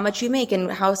charge of how much you make and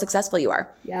how successful you are.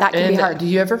 Yeah. That can And be hard. do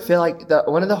you ever feel like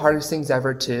one of the hardest things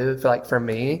ever too, for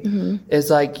me, is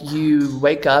like you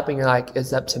wake up and you're like,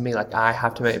 it's up to me. Like I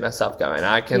have to make myself go, and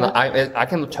I can I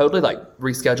can totally like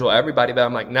reschedule everybody, but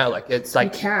I'm like, no, like it's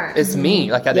like You can't. it's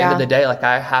me. Like at the end of the day, like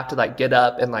I have to like get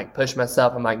up and like push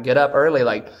myself. I'm like, get up early,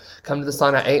 like come to the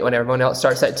salon at 8 when everyone else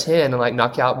starts at 10, and like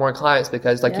knock out more clients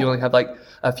because like you only have like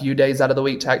a few days out of the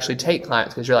week to actually take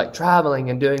clients because you're like traveling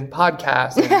and doing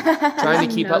podcasts and trying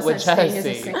to keep up with such thing as a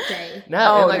Jessie. sick day.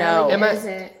 No, Oh, no.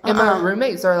 And my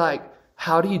roommates are like,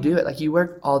 how do you do it? Like you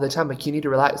work all the time, like you need to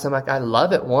relax. I'm like, I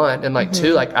love it, one, and like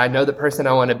two, like I know the person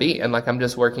I want to be, and like I'm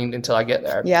just working until I get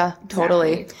there. Yeah,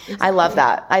 totally. Exactly. I love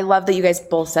that. I love that you guys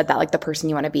both said that, like the person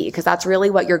you want to be, because that's really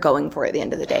what you're going for at the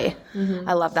end of the day.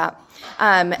 I love that.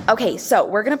 Okay, so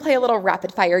we're going to play a little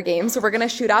rapid fire game. So we're going to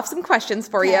shoot off some questions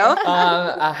for you.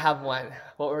 I have one.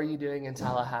 What were you doing in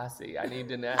Tallahassee? I need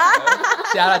to know.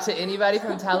 Shout out to anybody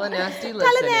from Tallahassee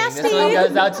listening. This one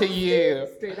goes out to you.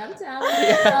 Straight out of town.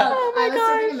 I was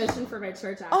serving a mission for my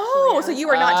church, actually. Oh, so you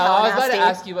were not I was Tallahassee. about to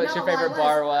ask you what your favorite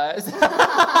bar was.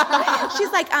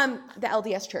 She's like, the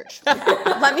LDS church.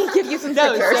 Let me give you some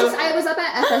No, scriptures. so- I was up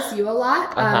at FSU a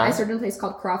lot. I served in a place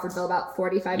called Crawfordville, about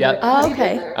 45 Yep. minutes. Oh, Have you been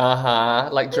okay. there?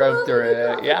 Like drove through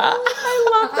it. Yeah.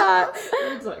 I love that.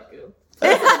 It's like,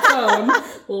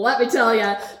 let me tell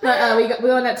you. But we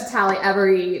went up to Tally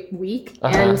every week,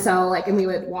 and so and we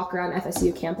would walk around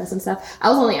FSU campus and stuff. I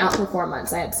was only out for 4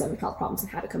 months. I had some health problems and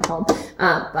had to come home.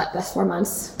 But that's 4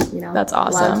 months. You know, That's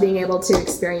awesome. Loved being able to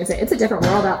experience it. It's a different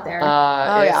world out there. It's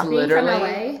yeah. Being from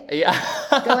literally. LA,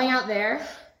 Yeah. going out there,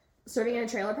 serving in a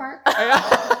trailer park.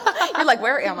 You're like,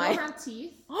 where am I I? don't have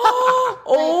teeth.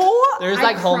 Oh, There's I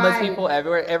like homeless cried. people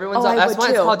everywhere. Everyone's Oh, I that's would why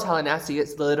too. it's called Tallahassee.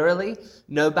 It's literally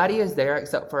nobody is there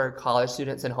except for college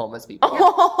students and homeless people.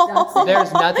 That's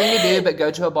There's nothing to do but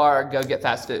go to a bar or go get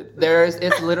fast food.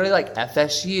 It's literally like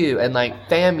FSU and like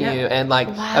FAMU and like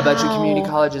a bunch of community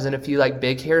colleges and a few like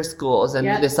big hair schools. And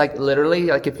it's like literally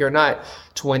like if you're not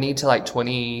 20 to like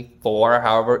 24,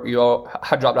 however you all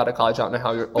dropped out of college, I don't know how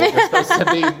old you're supposed to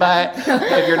be, but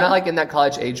if you're not like in that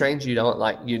college age range, you don't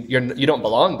like you don't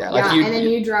belong there. Like and then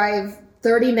you drive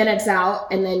 30 minutes out,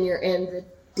 and then you're in the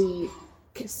deep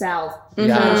South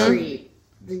country.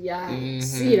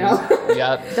 You know.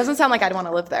 Yep. doesn't sound like I'd want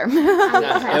to live there. I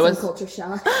had it some was- culture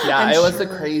shock. Yeah, it was the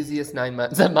craziest 9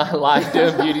 months of my life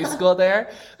doing beauty school there.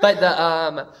 But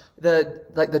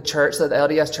the church, so the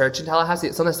LDS church in Tallahassee,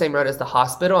 it's on the same road as the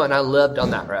hospital, and I lived on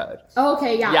that road. Oh,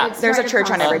 okay, yeah. Yeah. It's There's a right church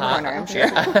on across. every corner, I'm sure.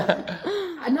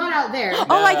 Not out there.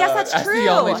 Oh, I guess that's true. the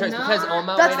only church because on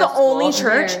my That's way to the only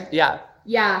school- church? There. Yeah.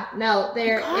 Yeah, no,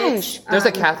 there. Gosh. It's, There's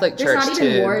a Catholic there's church, not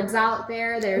even too. wards out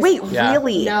there. There's Wait, Yeah.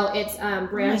 really? No, it's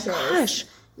branches. Gosh.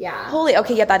 Yeah. Holy,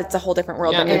 okay, yeah, that's a whole different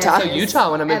world Yeah, than and Utah. so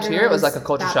Utah, when I moved here, it was like a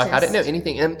culture shock. I didn't know Baptist.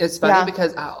 anything. And it's funny Yeah.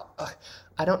 because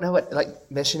I don't know what, like,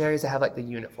 missionaries that have, like, the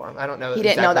uniform. I don't know. He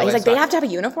didn't know that. He's like, they have to have a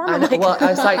uniform? I I'm know, like, well,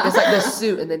 it's like the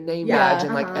suit and the name Yeah, badge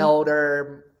and, like,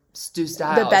 elder Stu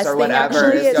Styles best or thing whatever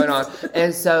actually is is- going on.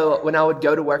 And so when I would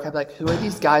go to work, I'd be like, who are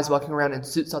these guys walking around in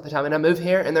suits all the time? And I moved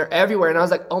here, and they're everywhere. And I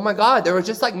was like, oh, my God, they were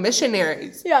just, like,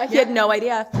 missionaries. yeah, he had no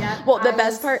idea. Yeah. Well, the I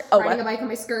best was part, oh, riding a what? bike on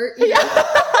my skirt.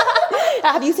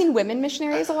 Have you seen women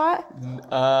missionaries a lot?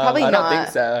 Probably I don't not.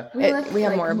 think so. We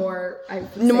have more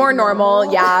more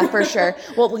normal, yeah, for sure.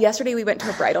 Well, yesterday we went to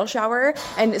a bridal shower,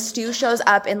 and Stu shows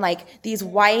up in like these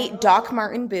white Doc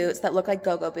Marten boots that look like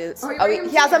go-go boots.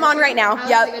 He has them on right now.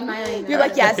 Yep. You're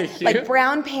like, yes, Thank you. like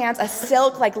brown pants, a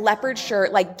silk like leopard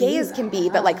shirt, like gay as can be,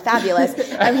 but like fabulous.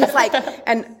 And he's like,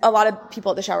 and a lot of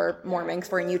people at the shower are Mormon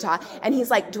because we're in Utah, and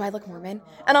he's like, do I look Mormon?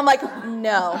 And I'm like,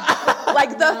 no,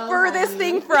 like the furthest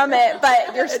thing from it,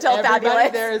 but you're still Everybody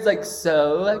fabulous. there is like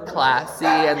so classy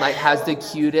and like has the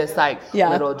cutest like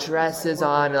little dresses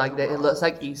on, and like it looks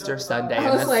like Easter Sunday in the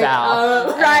was like,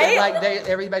 South, right? And, like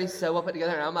everybody's so well put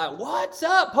together, and I'm like, "What's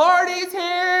up? Party's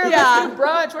here! Yeah. Let's do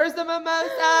brunch. Where's the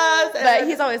mimosas?" But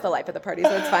he's always the life of the party,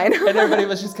 so it's fine. And everybody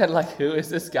was just kind of like, "Who is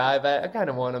this guy?" But I kind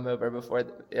of won him over before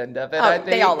the end of it. I think.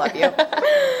 They all love you.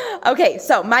 Okay,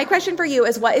 so my question for you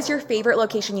is, what is your favorite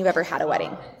location you've ever had a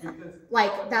wedding?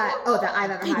 Like that. Oh, that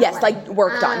I've ever had. Yes, a wedding. like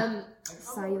worked on.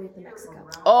 Sayulita, Mexico.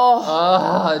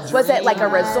 Oh, was it like a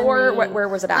resort? Where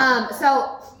was it at?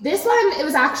 So this one, it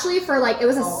was actually for it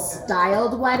was a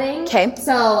styled wedding. Okay.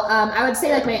 So I would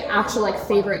say my actual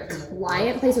favorite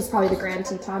client place was probably the Grand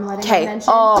Teton wedding I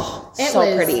mentioned. Oh, it so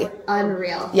was pretty.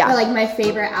 Unreal. Yeah. But my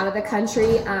favorite out of the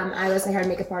country, I was a hair and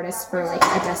makeup artist for a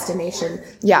destination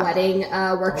wedding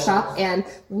workshop, and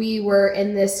we were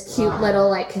in this cute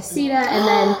little casita, and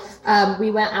then we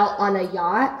went out on a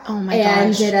yacht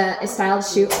and did a styled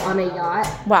shoot on a yacht.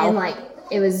 Wow. And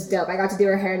it was dope. I got to do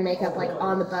her hair and makeup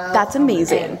on the boat. That's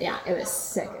amazing. And, yeah, it was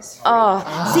sick as freak.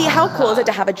 Oh, see how cool is it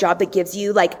to have a job that gives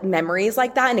you memories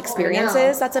like that and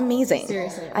experiences? That's amazing.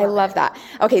 Seriously. I love that.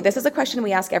 Okay, this is a question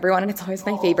we ask everyone and it's always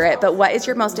my favorite, but what is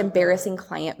your most embarrassing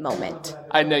client moment?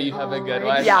 I know you have a good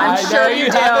one. Yeah, I'm sure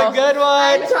you have a good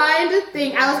one. I'm trying to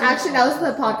think. That was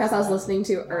the podcast I was listening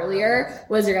to earlier,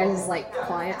 was your guys'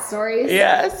 client stories.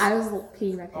 Yes. I was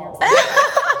peeing my pants.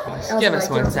 Give us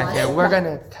 1 second. We're going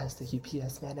to test the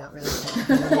UPS man out really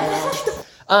quick.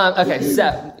 Okay,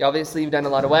 so obviously you've done a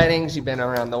lot of weddings. You've been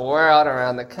around the world,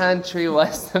 around the country.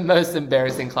 What's the most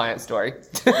embarrassing client story?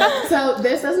 So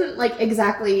this doesn't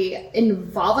exactly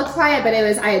involve a client, but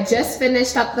I had just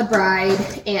finished up the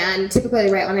bride, and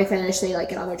typically right when I finish, they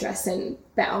get on their dress and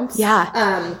bounce.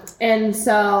 Yeah. And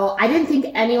so I didn't think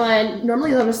anyone.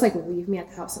 Normally they'll just leave me at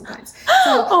the house sometimes.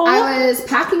 So I was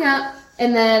packing up.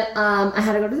 And then I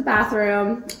had to go to the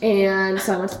bathroom, and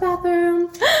so I went to the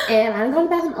bathroom, and I didn't go to the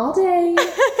bathroom all day,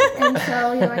 and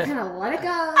so I kind of let it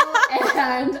go,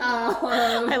 and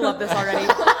I love this already.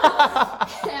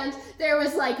 And there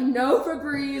was no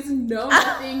Febreze, no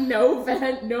nothing, no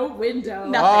vent, no window,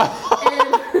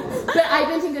 Nothing. But I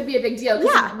didn't think it'd be a big deal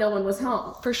because no one was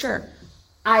home. For sure.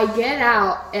 I get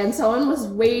out, and someone was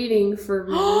waiting for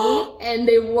me, and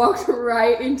they walked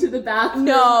right into the bathroom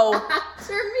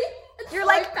after me. You're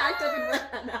I packed up and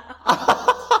ran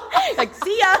out.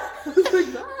 See ya.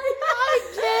 Bye.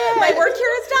 My work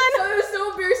here is done. So it was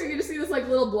so embarrassing. You just see this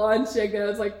little blonde chick that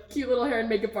was cute little hair and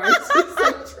makeup artist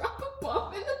just drop a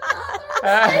bomb in the bathroom.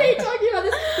 I hate talking about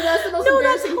this, but that's the most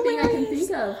embarrassing thing I can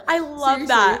think of. I love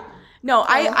that. No,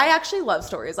 I actually love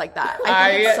stories like that.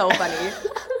 I think it's so funny.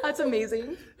 That's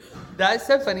amazing. That's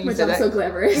so funny. My job's so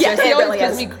glamorous. Yeah, Jesse it always really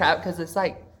gives is. me crap because it's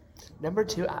number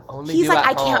two, I only He's do at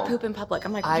I home. can't poop in public.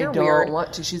 I'm I you're don't weird.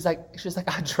 want to. She's like,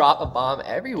 I drop a bomb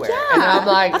everywhere. Yeah. And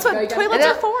I'm that's what toilets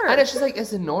are for. I know, she's like,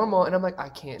 it's normal. And I'm like, I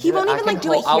can't do He won't it. even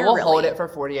do it here, I will really. hold it for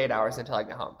 48 hours until I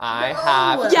get home. I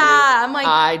have to. Yeah, I'm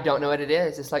I don't know what it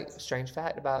is. It's a strange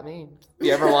fact about me. If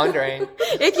you're ever wondering.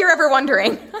 If you're ever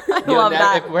wondering. I love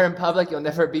that. If we're in public, you'll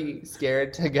never be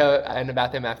scared to go in the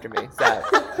bathroom after me. So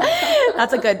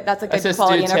that's a good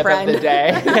quality in a tip friend. of the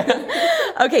day.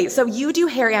 Okay, so you do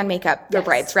hair and makeup for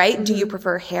brides, right? Mm-hmm. Do you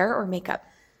prefer hair or makeup?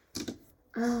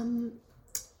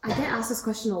 I get asked this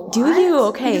question a lot. Do you?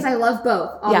 Okay. Because I love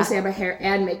both. Obviously, I'm a hair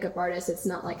and makeup artist. It's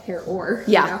not hair or.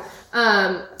 Yeah.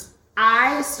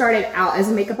 I started out as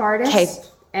a makeup artist. Okay.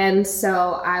 And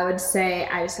so I would say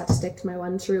I just have to stick to my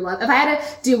one true love. If I had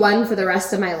to do one for the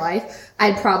rest of my life,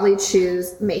 I'd probably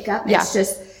choose makeup. Yeah.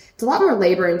 It's a lot more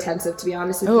labor intensive, to be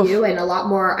honest with you, and a lot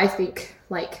more, I think,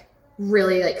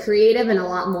 really creative and a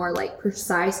lot more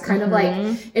precise, kind of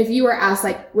if you were asked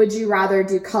would you rather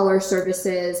do color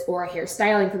services or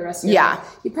hairstyling for the rest of your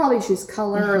life, you'd probably choose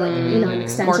color or an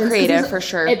extension. More creative for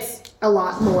sure. It's a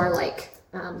lot more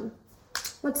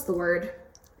what's the word?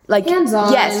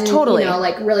 Hands-on. Yes, totally.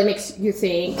 Really makes you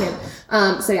think.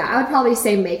 And so I would probably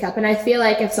say makeup. And I feel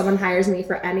if someone hires me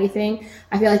for anything,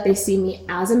 I feel they see me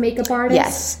as a makeup artist.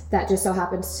 Yes. That just so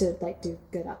happens to do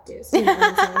good updos. You know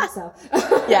what I'm saying?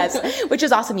 So. Yes, which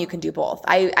is awesome. You can do both.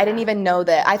 I didn't even know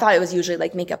that. I thought it was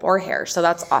usually makeup or hair. So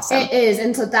that's awesome. It is.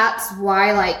 And so that's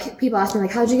why people ask me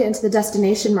how'd you get into the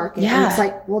destination market? Yeah. And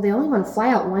it's well, they only want to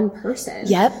fly out one person.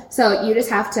 Yep. So you just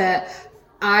have to.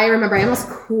 I remember I almost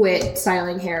quit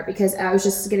styling hair because I was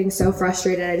just getting so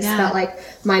frustrated. I just felt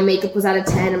my makeup was at a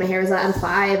 10 and my hair was at a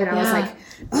 5. And I was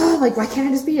why can't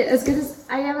I just be as good as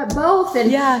I am at both?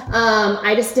 And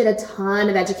I just did a ton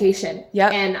of education.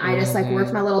 Yep. And I just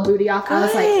worked my little booty off. I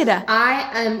was I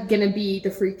am going to be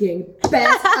the freaking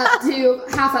best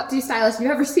half updo stylist you've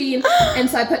ever seen. And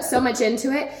so I put so much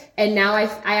into it. And now I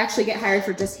actually get hired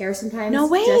for just hair sometimes. No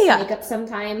way. Just makeup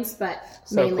sometimes, but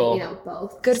so mainly, cool.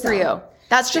 both. Good for you.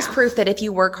 That's just proof that if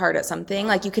you work hard at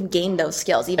something, you can gain those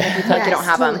skills, even if you feel you don't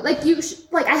have them.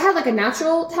 I have a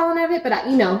natural talent of it, but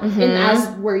and as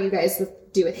where you guys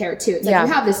do with hair too, it's you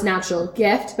have this natural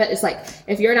gift, but it's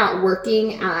if you're not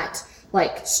working at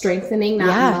strengthening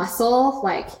that muscle,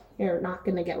 you're not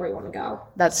going to get where you want to go.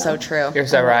 That's so true. You're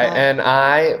so right. And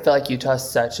I feel like Utah's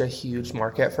such a huge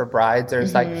market for brides.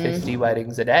 There's like 50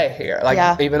 weddings a day here.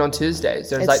 Like even on Tuesdays,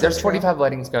 there's 45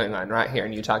 weddings going on right here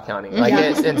in Utah County. Like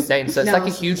it's insane. So it's like a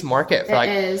huge market for like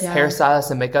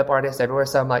hairstylists and makeup artists everywhere.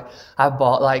 So I'm like, I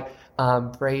bought like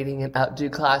braiding and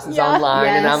updo classes online,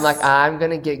 and I'm like, I'm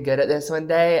gonna get good at this one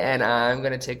day, and I'm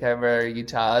gonna take over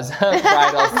Utah's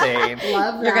bridal scene.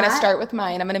 Love that. You're gonna start with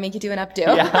mine. I'm gonna make you do an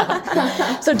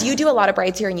updo. So do you do a lot of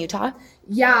brides here in Utah?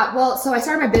 Yeah, well, so I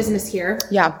started my business here.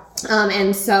 Yeah.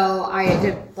 And so I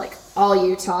did like all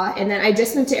Utah, and then I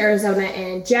just moved to Arizona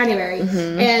in January,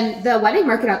 and the wedding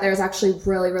market out there is actually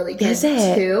really, really good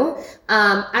too.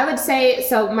 I would say,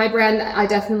 so my brand, I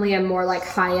definitely am more like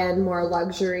high-end, more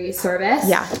luxury service.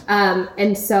 Yeah.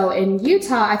 And so in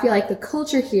Utah, I feel like the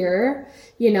culture here,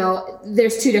 you know,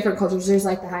 there's two different cultures. There's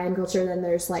like the high-end culture, then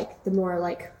there's like the more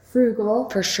like frugal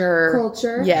for sure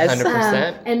culture. Yes.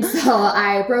 100%. And so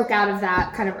I broke out of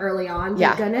that kind of early on,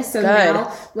 thank goodness. So now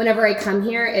whenever I come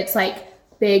here, it's like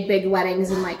big weddings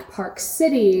in like Park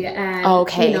City, and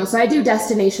you know, so I do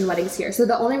destination weddings here. So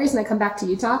the only reason I come back to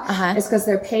Utah is because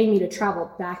they're paying me to travel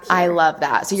back here. I love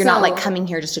that. So you're not like coming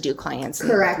here just to do clients.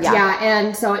 Correct. Yeah.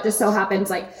 And so it just so happens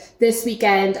like this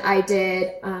weekend I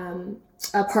did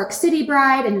a Park City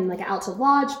bride and then like an Alta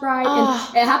Lodge bride,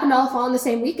 and it happened to all fall on the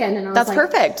same weekend, and I was that's like,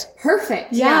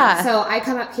 perfect. Yeah. So I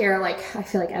come up here like I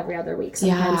feel like every other week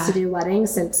sometimes to do weddings,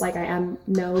 since like I am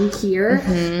known here,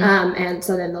 and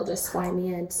so then they'll just fly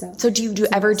me in. So do you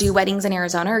ever do weddings in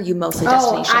Arizona, or are you mostly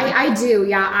destination? I do.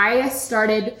 Yeah, I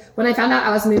started when I found out I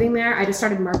was moving there. I just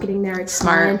started marketing there.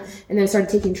 Smart. And then started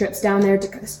taking trips down there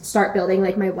to start building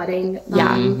like my wedding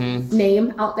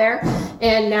name out there.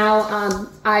 And now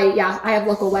I have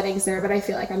local weddings there, but I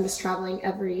feel like I'm just traveling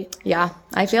every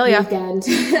I feel you. weekend.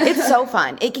 It's so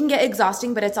fun. It can get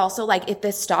exhausting, but it's also like if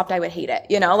this stopped, I would hate it.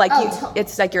 You know, like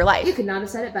it's like your life. You could not have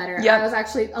said it better. I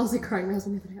was like crying to my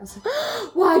husband the other day. I was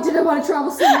like, why did I want to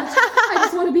travel so much? I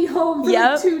just want to be home for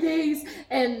like 2 days.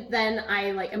 And then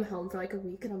I like am home for like a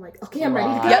week, and I'm like, okay, I'm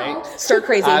ready to go. Stir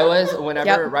crazy. I was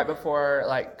right before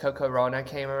like Coco Rona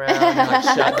came around and like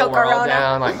shut the world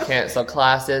down, like canceled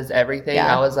classes, everything.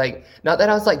 I was like, not that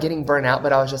I was like getting burnt out,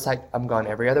 but I was just like, I'm gone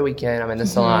every other weekend. I'm in the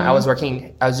salon. I was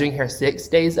doing hair 6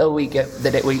 days a week at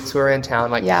the weeks we were in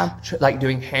town, like like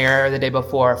doing hair the day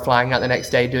before, flying out the next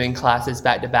day, doing classes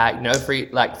back to back, no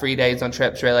free days on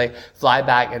trips really, fly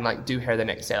back and like do hair the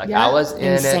next day. Like I was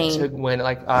in it to win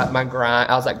like my grind.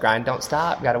 I was like, grind don't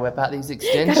stop, gotta whip out these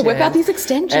extensions.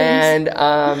 And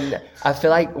I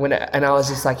feel like and I was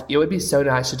just like, it would be so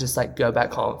nice to just like go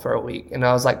back home for a week. And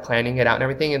I was like planning it out and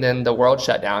everything, and then the world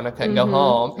shut down. I couldn't go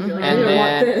home. Like, and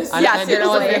then I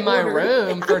was in my order.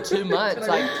 room for 2 months,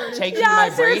 like taking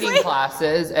my braiding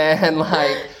classes and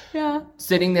like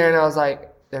sitting there, and I was like,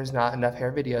 there's not enough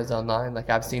hair videos online. Like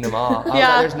I've seen them all. I was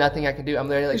like, there's nothing I can do. I'm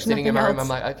literally like sitting in my room. I'm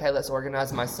like, okay, let's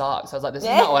organize my socks. I was like, this is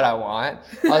not what I want.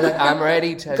 I was like, I'm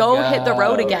ready to go hit the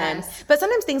road again. But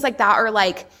sometimes things like that are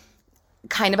like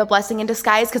kind of a blessing in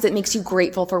disguise, because it makes you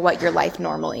grateful for what your life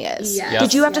normally is.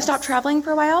 Did you have to stop traveling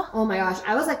for a while? Oh my gosh,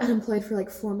 I was like unemployed for like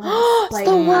 4 months. It's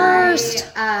the worst.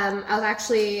 I was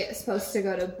actually supposed to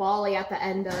go to Bali at the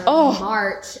end of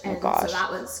March, and so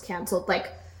that was canceled.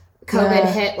 Like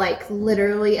COVID hit, like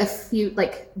literally a few,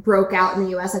 like broke out in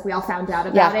the US. Like we all found out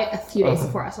about it a few days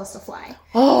before I was supposed to fly.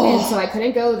 And so I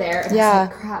couldn't go there. And I was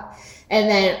like, crap. And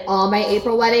then all my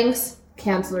April weddings,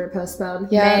 canceled or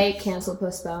postponed. May, canceled,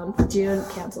 postponed. June,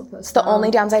 canceled, postponed. The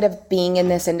only downside of being in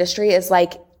this industry is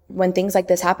like when things like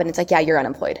this happen, it's like, you're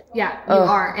unemployed. Yeah, you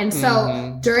are. And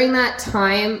so during that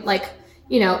time, like,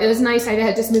 you know, it was nice. I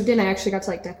had just moved in. I actually got to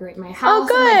like decorate my house.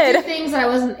 Oh, and, like, do things that I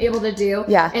wasn't able to do.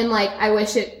 Yeah. And like, I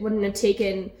wish it wouldn't have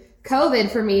taken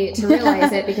COVID for me to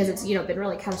realize it, because it's, you know, been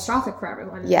really catastrophic for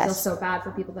everyone. It feels so bad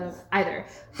for people that have either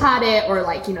had it or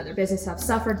like, you know, their business have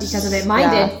suffered because of it. Mine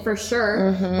did for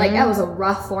sure. Like that was a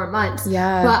rough 4 months. But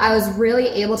I was really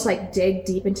able to like dig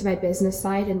deep into my business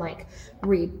side and like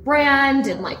rebrand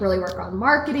and like really work on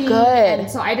marketing. Good. And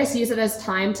so I just use it as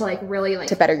time to like really like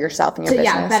to better yourself in your business.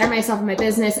 Yeah, better myself in my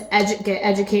business,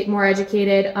 get more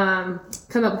educated,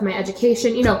 come up with my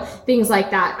education, you know, things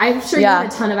like that. I'm sure you have a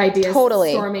ton of ideas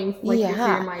storming like through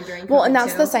your mind during COVID. Well, and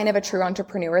that's the sign of a true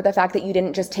entrepreneur, the fact that you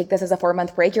didn't just take this as a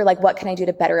 4-month break. You're like, what can I do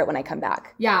to better it when I come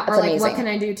back? Yeah, that's or like amazing. what can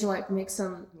I do to like make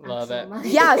some money?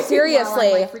 Yeah, seriously.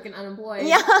 While I'm, like, freaking unemployed.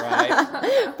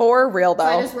 Yeah. For real though.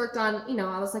 So I just worked on, you know,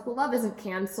 I was like, well, love isn't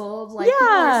canceled. Like people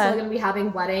are still gonna be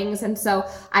having weddings. And so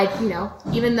I, you know,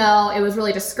 even though it was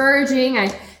really discouraging,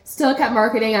 I still kept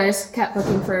marketing. I just kept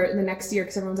looking for the next year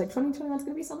because everyone's like, 2021's going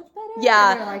to be so much better.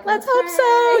 Yeah. And they're like, Let's hope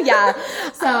so.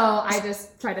 Yeah. So I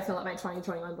just tried to fill up my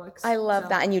 2021 books. I love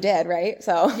that. And you did, right?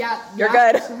 So Yeah. you're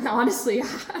good. Honestly,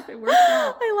 it worked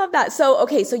out. I love that. So,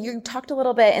 okay. So you talked a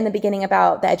little bit in the beginning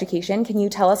about the education. Can you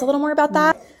tell us a little more about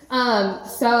that?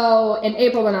 So in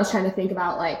April when I was trying to think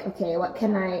about like, okay, how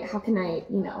can I,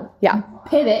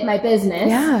 pivot my business?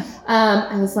 Yeah.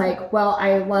 I was like, well,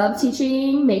 I love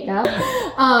teaching makeup.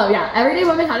 Everyday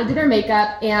women how to do their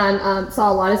makeup, and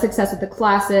saw a lot of success with the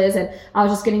classes, and I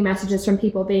was just getting messages from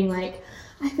people being like,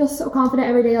 I feel so confident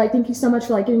every day. Like, thank you so much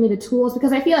for like giving me the tools,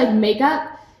 because I feel like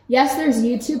makeup, yes, there's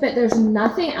YouTube, but there's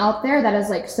nothing out there that is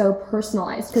like so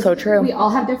personalized. So true. We all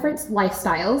have different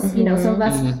lifestyles. Some of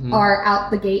us are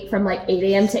out the gate from like 8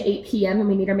 a.m. to 8 p.m. and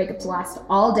we need our makeup to last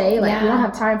all day. Like we don't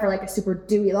have time for like a super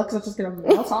dewy look, so it's just gonna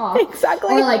melt off.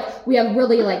 Exactly. Or like we have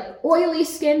really like oily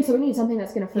skin, so we need something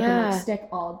that's gonna freaking like stick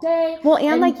all day. Well,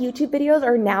 and like YouTube videos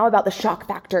are now about the shock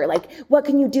factor. Like, what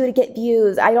can you do to get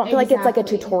views? I don't feel like it's like a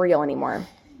tutorial anymore.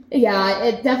 Yeah,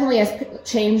 it definitely has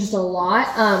changed a lot.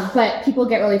 But people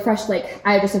get really frustrated. Like,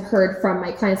 I just have heard from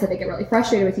my clients that they get really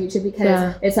frustrated with YouTube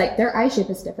because it's like their eye shape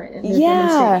is different. And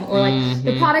or like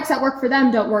the products that work for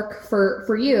them don't work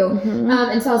for you.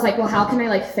 And so I was like, well, how can I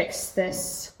like fix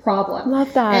this problem?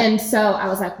 Love that. And so I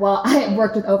was like, well, I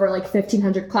worked with over like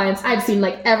 1,500 clients. I've seen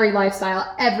like every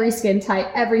lifestyle, every skin type,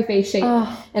 every face shape.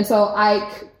 And so I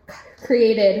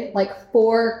created like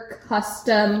 4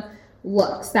 custom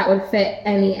looks that would fit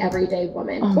any everyday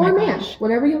woman or man,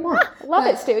 whatever you want. Love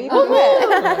it, Stu. You can do it.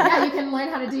 Yeah, you can learn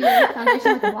how to do your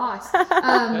foundation like a boss. So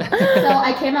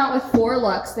I came out with 4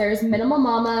 looks. There's Minimal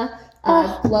Mama,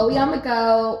 Glowy on the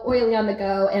go, Oily on the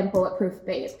go, and Bulletproof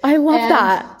Babe. I love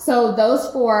that. So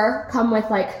those 4 come with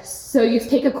like, so you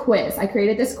take a quiz. I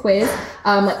created this quiz,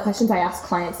 like questions I ask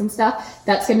clients and stuff.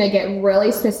 That's going to get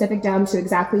really specific down to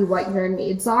exactly what your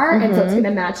needs are. And so it's going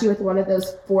to match you with one of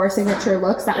those 4 signature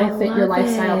looks that will fit your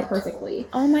lifestyle perfectly.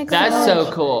 Oh my God. That's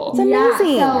so cool. It's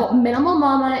amazing. Yeah, so Minimal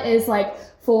Mama is like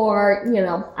for,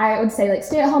 I would say like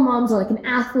stay-at-home moms or like an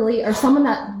athlete or someone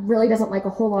that really doesn't like a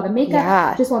whole lot of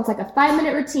makeup, just wants like a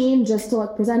 5-minute routine just to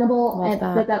look presentable.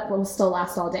 That will still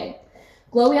last all day.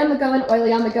 Glowy on the go and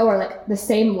Oily on the go are like the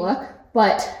same look,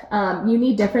 but you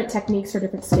need different techniques for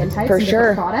different skin types and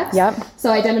different products.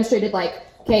 So I demonstrated like,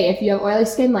 okay, if you have oily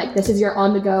skin, like this is your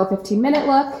on-the-go 15-minute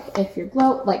look. If you're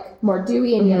like more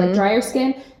dewy and you have like drier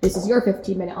skin, this is your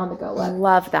 15-minute on-the-go look.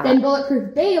 Love that. Then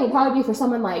Bulletproof Babe will probably be for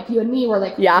someone like you and me, where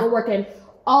like we're working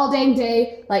all dang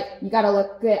day. Like you gotta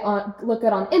look good on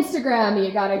Instagram.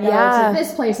 You gotta go to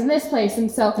this place and this place,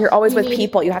 and so you're always with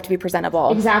people. You have to be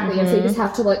presentable. Exactly, and so you just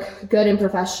have to look good and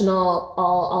professional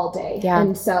all day.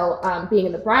 And so being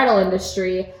in the bridal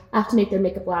industry, I have to make their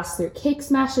makeup last through cake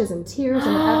smashes and tears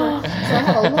and whatever. So I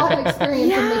have a lot of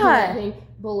experience in making that thing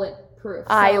bulletproof. So,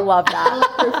 I love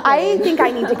that. I think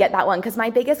I need to get that one because my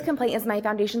biggest complaint is my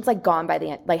foundation's like gone by the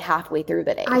end, like halfway through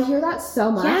the day. I hear that so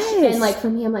much, and like for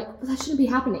me, I'm like, well, that shouldn't be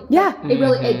happening. Yeah, like, it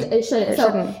really it shouldn't.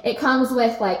 It comes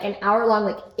with like an hour-long,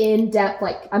 like in-depth,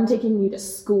 like I'm taking you to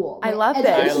school. I love this.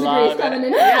 I love coming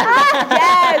in.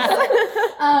 Yes.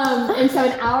 And so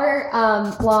an hour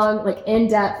long, like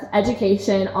in-depth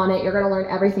education on it. You're going to learn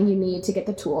everything you need to get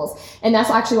the tools, and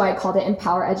that's actually why I called it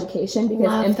Empower Education,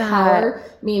 because empower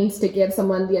means to give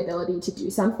someone the ability to do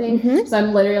something. So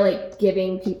I'm literally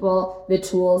giving people the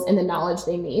tools and the knowledge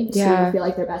they need to feel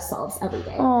like their best selves every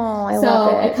day. Oh, I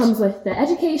love it. So it comes with the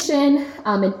education,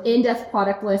 an in-depth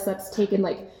product list that's taken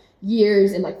like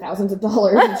years and like thousands of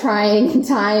dollars of trying and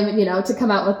time, to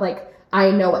come out with like, I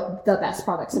know what the best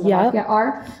products in the market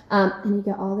are. And you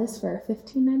get all this for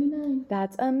 $15.99.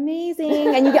 That's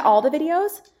amazing. And you get all the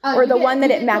videos? Or the one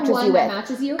that it matches you with?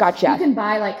 Matches you. Gotcha. You can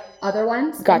buy like other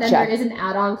ones. Gotcha. And then there is an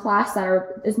add-on class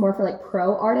that is more for like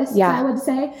pro artists, I would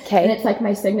say. Okay. And it's like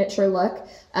my signature look.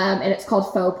 And it's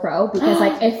called Faux Pro, because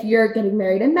like if you're getting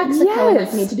married in Mexico and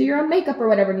like, you need to do your own makeup or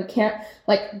whatever, and you can't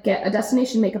like get a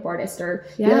destination makeup artist, or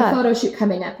you have a photo shoot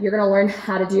coming up, you're going to learn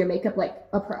how to do your makeup like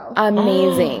a pro.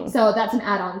 Amazing. So that's an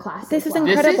add-on class. This is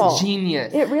incredible. This is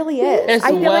genius. It really is. It's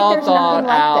I feel well like there's thought nothing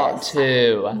out like this.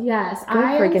 too. Yes, Good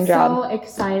I freaking am job. so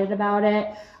excited about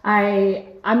it.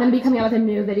 I'm going to be coming out with a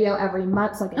new video every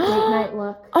month, so like a date night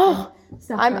look.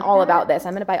 I'm all like about this.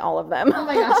 I'm going to buy all of them. Oh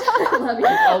my gosh, I love you.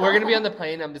 Oh, we're gonna be on the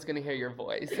plane. I'm just gonna hear your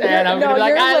voice, and I'm gonna be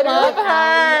like, I love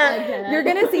her. You're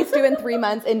going to see Stu in 3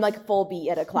 months in like full beat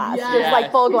at a class. Yes. Just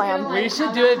like full glam. Like, We should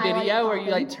have do a highlight video where you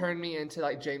column. like turn me into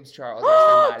like James Charles or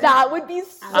somebody. That would be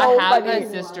so I have funny. a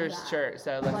sister's shirt,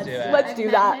 so let's do it. Let's I've do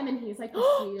met that. him and he's like the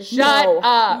sweetest. Shut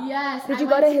up. Yes. Did you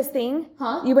go to his thing?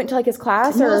 Huh? You went to like his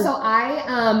class? No, or?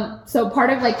 so so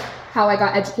part of like how I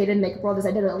got educated in makeup world is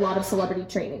I did a lot of celebrity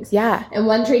trainings. Yeah. And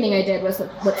one training I did was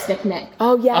with Lipstick Nick.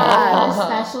 Oh, yeah. The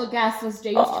special guest was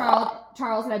James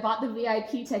Charles, and I bought the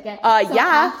VIP ticket.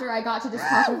 After I got to just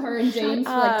talk with her and James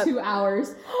for like 2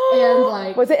 hours, and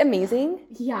like, was it amazing?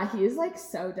 Yeah, he is like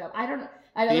so dope. I don't.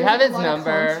 Do you have his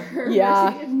number?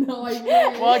 Yeah. No, I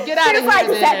didn't. Well, get out of here. Like,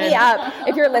 set me up.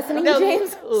 If you're listening,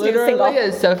 James, literally,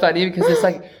 it's so funny because it's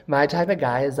like my type of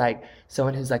guy is like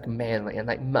someone who's like manly and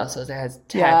like muscles and has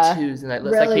tattoos and like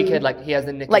looks like he could like he has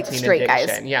a nicotine like straight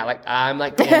addiction. Guys. Yeah, like I'm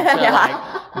like into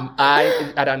like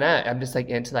I don't know. I'm just like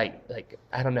into like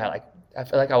I don't know like. I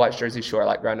feel like I watched Jersey Shore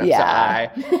like growing up, so I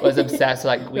was obsessed with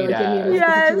like Guido.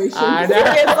 Yes, I know.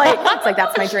 It's like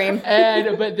that's my dream.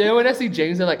 But then when I see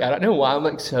James, I'm like, I don't know why I'm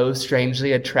like so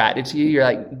strangely attracted to you. You're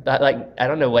like I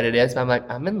don't know what it is, but I'm like,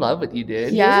 I'm in love with you,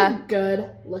 dude. Yeah, he's a good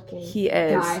looking. He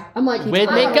is. Guy. I'm like with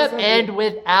makeup and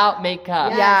without makeup.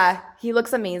 Yes. Yeah. He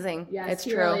looks amazing. Yes, it's he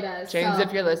true. Really does. James,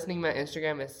 if you're listening, my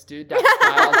Instagram is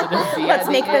stu.styles. Let's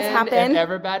make this happen. If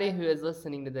everybody who is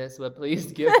listening to this would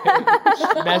please give him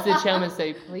message him and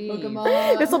say, please.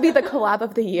 This will be the collab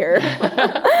of the year.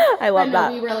 I love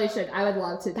that. We really should. I would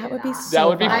love to do that. Would be so that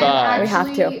would be fun. Actually, we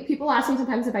have to. People ask me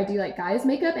sometimes if I do like guys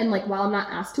makeup, and like while I'm not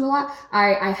asked to a lot,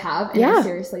 I have, and I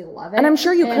seriously love it. And I'm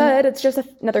sure you could. It's just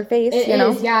another face, you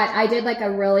know? Yeah, I did like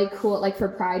a really cool, like for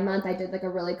Pride Month, I did like a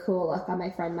really cool look on my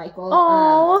friend Michael.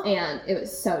 Aww. And it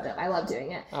was so dope. I love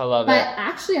doing it. I love it. But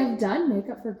actually, I've done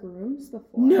makeup for grooms before.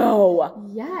 No.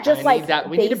 Yeah. Just like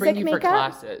we need to bring you makeup? for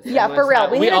classes. Yeah, for real.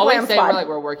 We need a always glam say squad.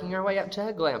 we're working our way up to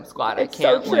a glam squad. It's I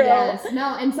can't so wait. true. Yes.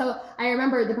 No, and so I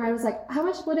remember the bride was like, how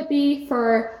much would it be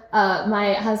for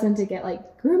my husband to get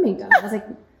like grooming done? I was like,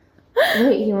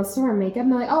 wait, he wants to wear makeup?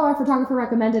 And they're like, oh, our photographer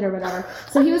recommended or whatever.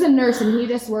 So he was a nurse and he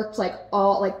just worked like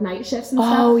all like night shifts and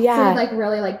stuff. Oh, yeah. So he had like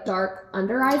really like dark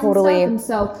under eyes Totally. and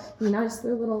stuff. And so, I just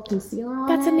threw a little concealer on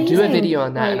That's it. amazing. Do a video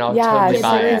on that and I'll Yeah, totally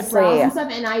buy it. seriously. Brows and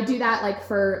stuff, and I do that like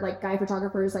for like guy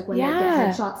photographers, like when they get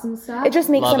headshots and stuff. It just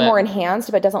makes Love them it. more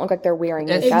enhanced, but doesn't look like they're wearing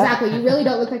makeup. Exactly. You really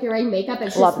don't look like you're wearing makeup.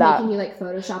 It's Love just that. making you like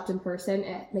photoshopped in person.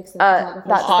 It makes the photographer.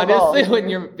 that's the Honestly, goal. when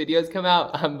your videos come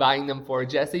out, I'm buying them for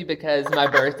Jessie because my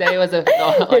birthday was like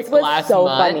This was last so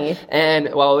month. funny. And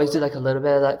I always do like a little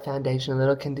bit of like foundation, a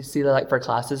little concealer like for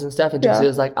classes and stuff. And Jessie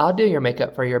was like, I'll do your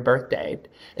makeup for your birthday.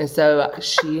 And so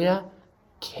she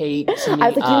caked me I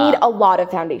was like, you need a lot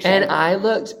of foundation. And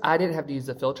I didn't have to use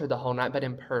the filter the whole night, but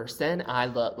in person, I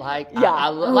looked like, Yeah. I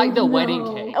looked like the wedding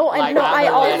cake. Oh, and like, no, at I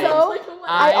the wedding.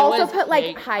 also was put like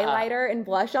caked up. highlighter and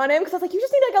blush on him because I was like, you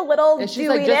just need like a little And she's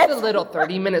like, dewiness. just a little.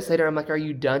 30 minutes later, I'm like, are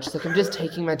you done? She's like, I'm just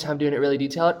taking my time doing it really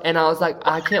detailed. And I was like,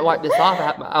 I can't wipe this off.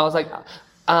 I was like,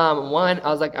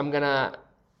 I'm going to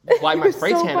wipe my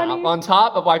spray so tan funny. off on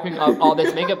top of wiping off all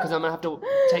this makeup because I'm going to have to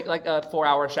take like a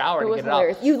 4-hour shower It to was get it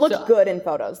hilarious. off. You looked So good in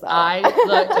photos though. I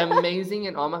looked amazing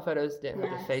in all my photos. Didn't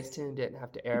have to face tune, didn't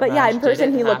have to airbrush. But yeah, in person,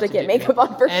 didn't he looked have like to he had do- makeup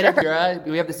on for and sure. Akira,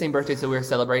 we have the same birthday, so we were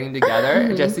celebrating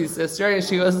together. Jesse's sister, and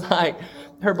she was like,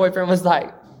 her boyfriend was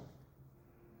like,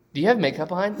 do you have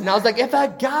makeup on? And I was like, if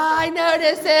a guy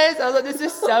notices, I was like, this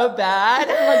is so bad.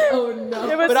 I'm like, oh no.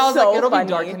 It was But I was so like, it'll funny. be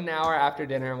dark in an hour after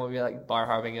dinner, and we'll be like bar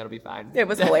hopping. It'll be fine. It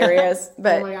was hilarious.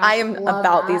 But Oh my gosh, I am love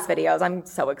about that. these videos. I'm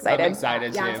so excited. I'm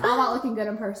excited Yeah, it's too. all about looking good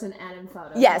in person and in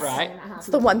photos. Yes. Right. It's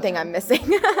the one thing I'm missing.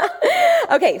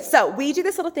 Okay, so we do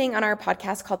this little thing on our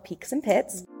podcast called Peaks and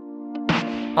Pits.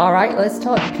 All right, let's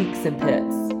talk peaks and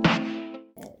pits.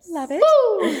 Love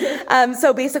it.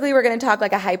 So basically we're going to talk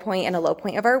like a high point and a low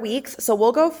point of our weeks. So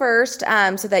we'll go first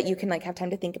so that you can like have time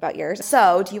to think about yours.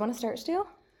 So do you want to start, Stu?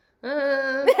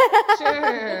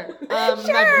 Sure.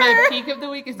 My peak of the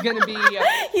week is gonna be.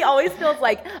 He always feels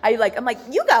like I'm like,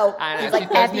 you go. I know, He's she like,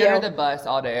 throws F me under you. the bus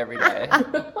all day, every day.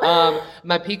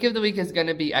 My peak of the week is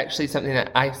gonna be actually something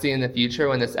that I see in the future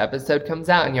when this episode comes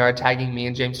out, and you are tagging me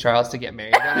and James Charles to get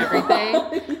married on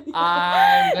everything.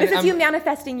 This is you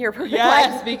manifesting your perfect Yeah,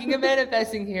 life. speaking of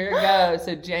manifesting, here it goes.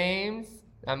 So James,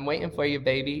 I'm waiting for you,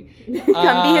 baby.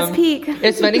 Come be his peak.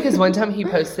 It's funny because one time he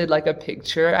posted like a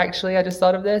picture. Actually, I just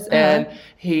thought of this, and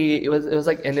it was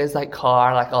like in his like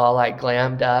car, like all like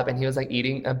glammed up, and he was like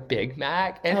eating a Big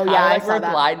Mac, and Oh, yeah, I I like saw that.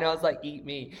 replied, and I was like, "Eat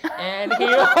me," and he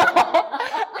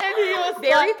was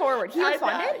Very like, forward. He I know.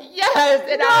 responded? Yes,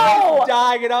 and I was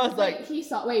dying, and I was like.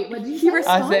 Wait, what did you He say?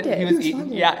 I said responded. he was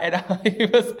eating. Yeah, and he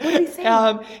was. What did he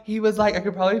say? He was like, I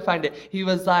could probably find it. He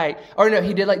was like, or no,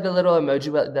 he did like the little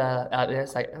emoji with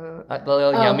it's like the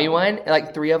little yummy one,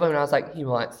 like 3 of them, and I was like, he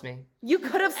wants me. You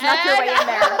could have snuck your way in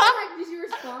there. Did you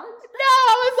respond? No,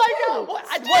 I was like, no. What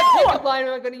pickup line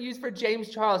am I going to use for James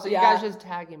Charles? So you Yeah. guys just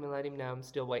tag him and let him know I'm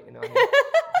still waiting on him.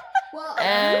 Well,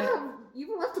 And-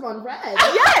 you left him on red.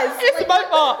 Yes. It's my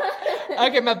fault.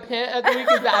 Okay, my pit of the week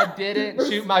is that I didn't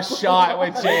shoot my shot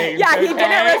with James. Yeah, he okay?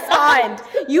 didn't respond.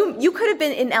 You could have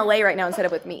been in LA right now instead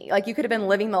of with me. Like, you could have been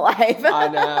living the life. I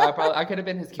know. I could have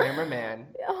been his cameraman.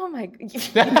 Oh my,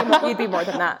 you'd be more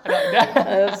than that.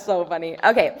 That's so funny.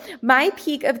 Okay, my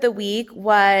peak of the week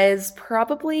was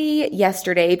probably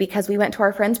yesterday because we went to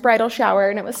our friend's bridal shower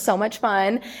and it was so much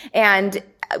fun. And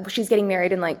she's getting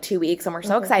married in like 2 weeks and we're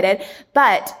so excited.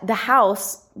 But the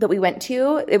house that we went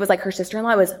to, it was like her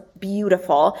sister-in-law, was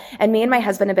beautiful. And me and my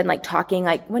husband have been like talking,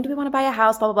 like, when do we want to buy a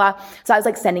house, blah, blah, blah. So I was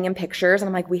like sending him pictures and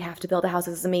I'm like, we have to build a house.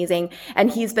 This is amazing. And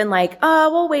he's been like,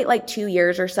 oh, we'll wait like 2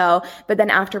 years or so. But then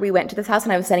after we went to this house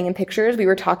and I was sending him pictures, we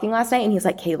were talking last night and he's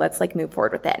like, okay, let's like move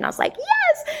forward with it. And I was like,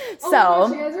 yes. Oh So my gosh,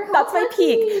 you guys are that's my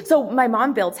healthy. peak. So my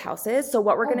mom builds houses. So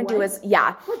what we're going to do is,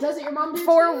 yeah, What does it your mom do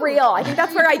for too? real. I think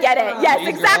that's where I get it. Yes, These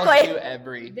exactly. girls do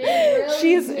everything. They really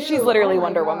She's do. literally Oh my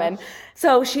Wonder gosh. Woman.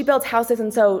 So she builds houses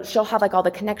and so she'll have like all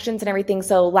the connections and everything.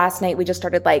 So last night we just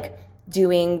started like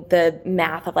doing the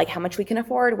math of like how much we can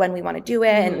afford, when we want to do it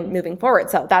and moving forward.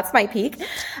 So that's my peak.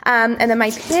 And then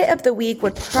my pit of the week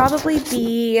would probably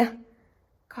be,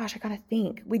 gosh, I gotta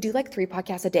think. We do like 3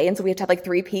 podcasts a day. And so we have to have like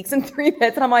 3 peaks and 3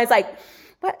 pits. And I'm always like,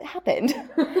 what happened?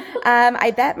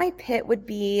 I bet my pit would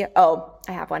be,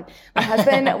 I have one. My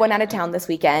husband went out of town this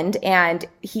weekend and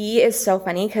he is so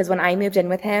funny because when I moved in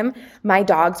with him, my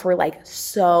dogs were like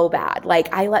so bad.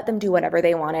 Like I let them do whatever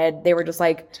they wanted. They were just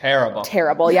like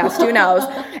terrible. Yeah, Stu knows.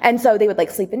 And so they would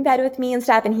like sleep in bed with me and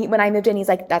stuff. And when I moved in, he's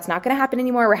like, that's not going to happen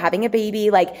anymore. We're having a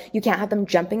baby. Like you can't have them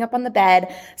jumping up on the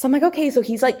bed. So I'm like, okay. So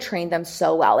he's like trained them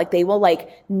so well. Like they will like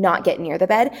not get near the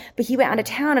bed, but he went out of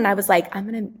town and I was like, I'm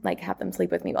going to like have them sleep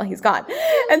with me while he's gone.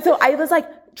 And so I was like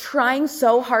trying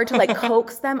so hard to like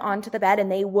coax them onto the bed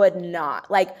and they would not.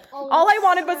 Like all I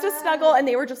wanted was to snuggle and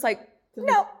they were just like,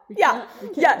 no, yeah,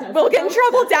 we'll get in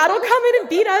trouble. Dad will come in and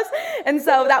beat us. And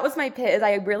so that was my pit is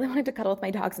I really wanted to cuddle with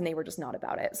my dogs and they were just not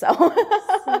about it. So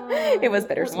it was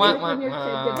bittersweet. When your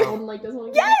kid gets old and like doesn't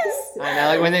want to Yes. I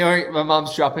know, like when my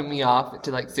mom's dropping me off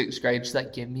to like 6th grade, she's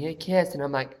like, give me a kiss. And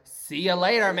I'm like, see you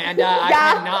later, Amanda. I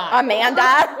cannot.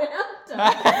 Amanda.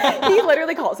 He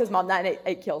literally calls his mom that and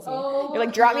it kills me. Oh You're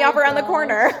like, drop me off around the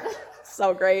corner.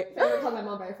 So great. If I ever called my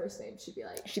mom by her first name, she'd be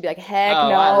like, Heck Oh,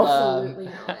 no. I love-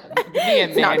 absolutely not.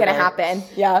 It's not going to happen.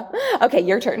 Yeah. Okay,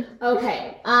 your turn.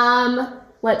 Okay.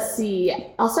 Let's see.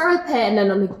 I'll start with pit and then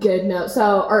on a good note.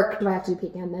 So, or do I have to do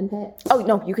peak and then pit? Oh,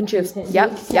 no, you can choose. Pit.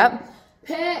 Yep.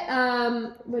 Pit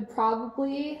would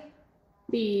probably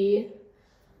be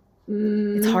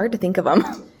It's hard to think of them.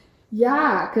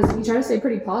 yeah, because you try to stay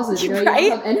pretty positive. You know, Right? you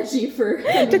don't have energy for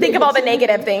To think of all the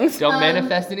negative things. Don't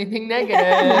manifest anything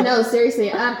negative. No,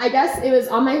 seriously. I guess it was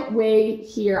on my way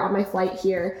here, on my flight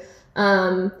here.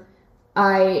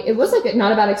 It was like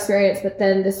not a bad experience, but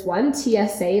then this one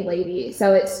TSA lady.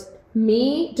 So it's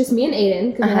just me and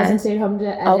Aiden because my husband stayed home to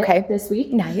edit this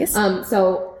week. Nice.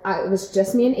 So it was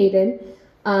just me and Aiden.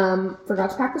 Forgot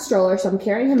to pack the stroller, so I'm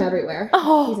carrying him everywhere.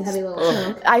 Oh. He's a heavy little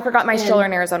chunk. I forgot my stroller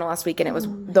in Arizona last week and it was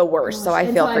the worst, so I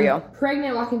And feel so for you. I'm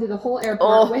pregnant, walking through the whole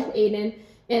airport with Aiden,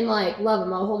 and like love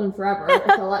him. I'll hold him forever if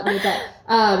he'll let me.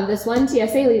 But this one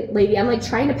TSA lady, I'm like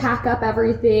trying to pack up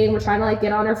everything. We're trying to like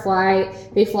get on our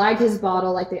flight. They flag his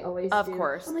bottle like they always do. Of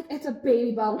course. I'm like, it's a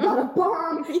baby bottle, not a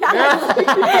bomb.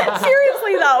 Yeah.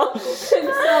 Seriously though.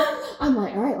 And so I'm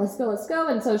like, all right, let's go.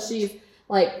 And so she's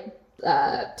like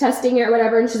testing it or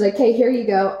whatever, and she's like, okay, here you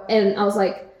go. And I was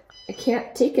like, I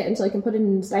can't take it until I can put it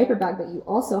in this diaper bag that you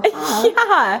also have.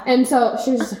 Yeah. And so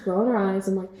she was just like rolling her eyes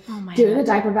and like doing the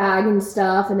diaper bag and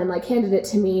stuff, and then like handed it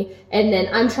to me, and then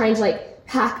I'm trying to like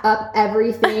pack up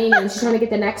everything, and she's trying to get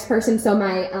the next person. So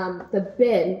my the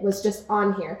bin was just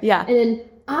on here. Yeah. And then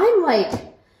I'm like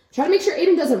trying to make sure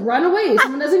Aiden doesn't run away,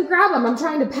 someone doesn't grab him. I'm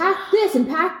trying to pack this and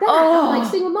pack that. I'm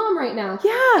like single mom right now.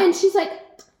 Yeah. And she's like,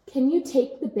 can you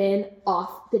take the bin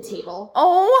off the table?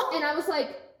 Oh. And I was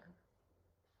like,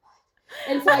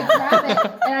 and so I grab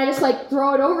it and I just like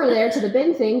throw it over there to the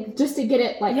bin thing just to get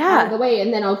it like out of the way,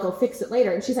 and then I'll go fix it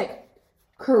later. And she's like,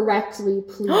 correctly,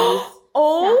 please.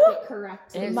 Oh. Stack it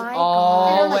correctly. It's My And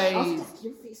I'm like, I'll always. stack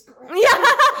your face correctly. Yeah.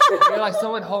 You're like,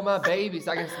 someone hold my baby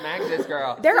so I can smack this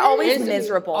girl. They're always It's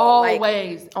miserable.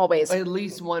 Always. Always. At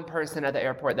least one person at the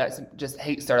airport that just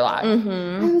hates their life.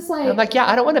 Mm-hmm. I was like, I'm like, yeah,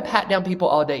 I don't want to pat down people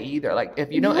all day either. Like, if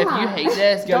you don't, if you hate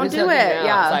this, go Don't do do something it, else.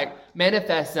 yeah. Like,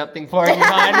 manifest something for you,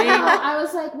 honey. I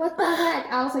was like, what the heck?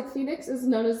 I was like, Phoenix is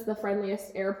known as the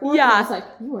friendliest airport. Yeah. And I was like,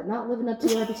 you are not living up to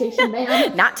your reputation,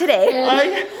 man. Not today. And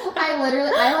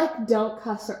I like don't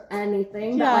cuss or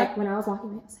anything. Yeah. But like when I was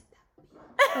walking away,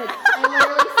 I was like, I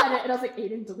literally said it, and I was like,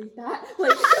 Aiden, delete that.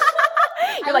 Like,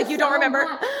 You're like, you don't remember?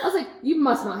 Mad. I was like, you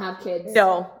must not have kids.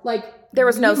 No. Like, there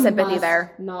was no you sympathy must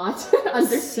there. Not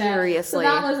understand. Seriously.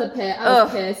 So that was a pit. I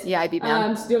was pissed. Yeah, I'd be mad.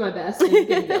 I'm just doing my best. I'm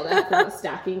getting yelled at for not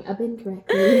stacking a bin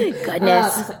correctly.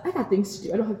 Goodness. I was like, I got things to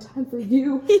do. I don't have time for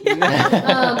you. And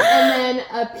then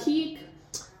a peak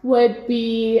would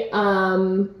be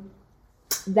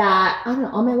that, I don't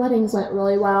know, all my weddings went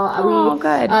really well. Oh,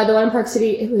 good. The one in Park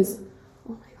City, it was,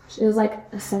 oh my gosh, it was like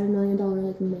a $7 million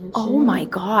like mansion. Oh my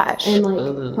gosh. In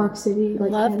like Park City.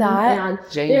 Like, Love that. And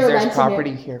James, there's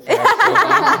property here for us.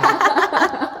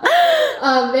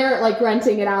 they were like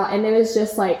renting it out, and it was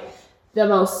just like the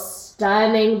most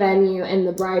stunning venue, and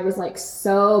the bride was like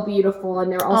so beautiful,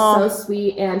 and they were all so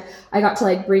sweet, and I got to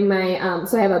like bring my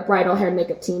so I have a bridal hair and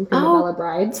makeup team, Primavera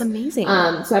Brides. It's amazing. So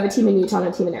I have a team in Utah and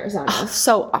a team in Arizona.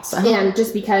 So awesome. And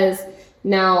just because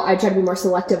now I try to be more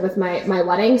selective with my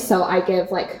wedding, so I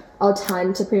give like a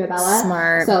ton to Primavera.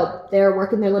 Smart. So they're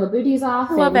working their little booties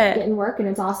off Love and it. getting work, and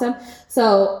it's awesome.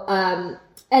 So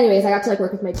anyways, I got to like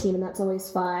work with my team, and that's always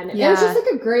fun. Yeah. It was just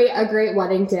like a great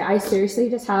wedding day. I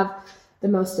seriously just have the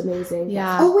most amazing.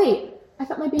 Yeah. Oh wait, I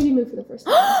thought my baby moved for the first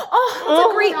time. That's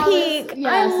a great peak.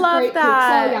 I love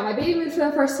that. So yeah, my baby moved for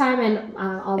the first time, and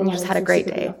all the And you just had a weddings were great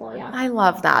super day. beautiful, yeah. I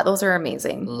love that. Those are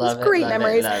amazing. Love Those it, great love it,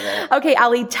 memories. love it. Okay,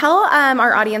 Allie, tell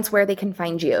our audience where they can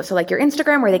find you. So like your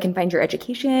Instagram, where they can find your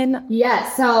education.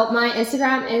 Yes, so my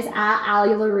Instagram is at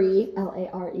Allie Laree,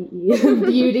 Laree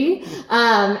Beauty,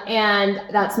 and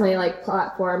that's my like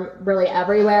platform really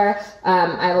everywhere.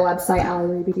 I have a website,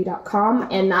 AllieLareeBeauty.com,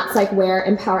 and that's like where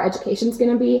Empower Education is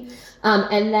going to be.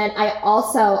 And then I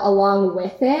also, along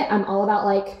with it, I'm all about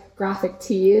like graphic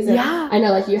tees. And Yeah. I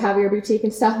know like you have your boutique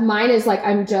and stuff. Mine is like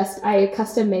I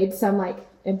custom made some like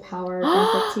Empower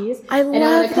graphic tees. I And I'm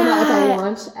love gonna come out with that. a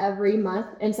launch every month,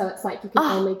 and so it's like you can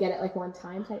only get it like one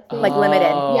time type thing. Like limited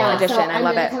Yeah, edition. so I I'm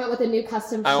love gonna it. come up with a new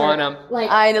custom shirt. I want 'em.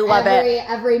 Like I love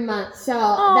every month. So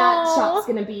that shop's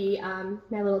gonna be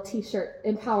my little t-shirt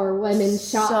Empower Women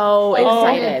shop. So It's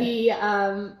excited. gonna be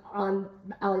on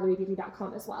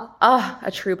AllieLareeBeauty.com as well. Oh, a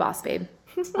true boss babe.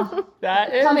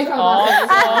 That is Tell me from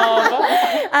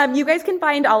awesome. You guys can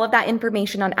find all of that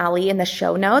information on Allie in the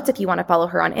show notes. If you want to follow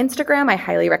her on Instagram, I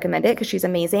highly recommend it because she's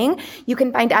amazing. You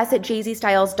can find us at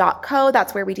jzstyles.co.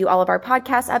 That's where we do all of our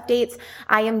podcast updates.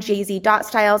 I am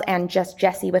jz.styles and just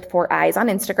Jessie with 4 eyes on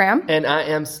Instagram. And I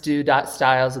am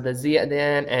Stu.Styles with a Z at the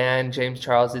end, and James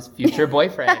Charles' future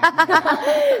boyfriend.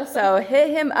 So hit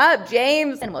him up,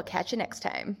 James, and we'll catch you next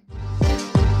time.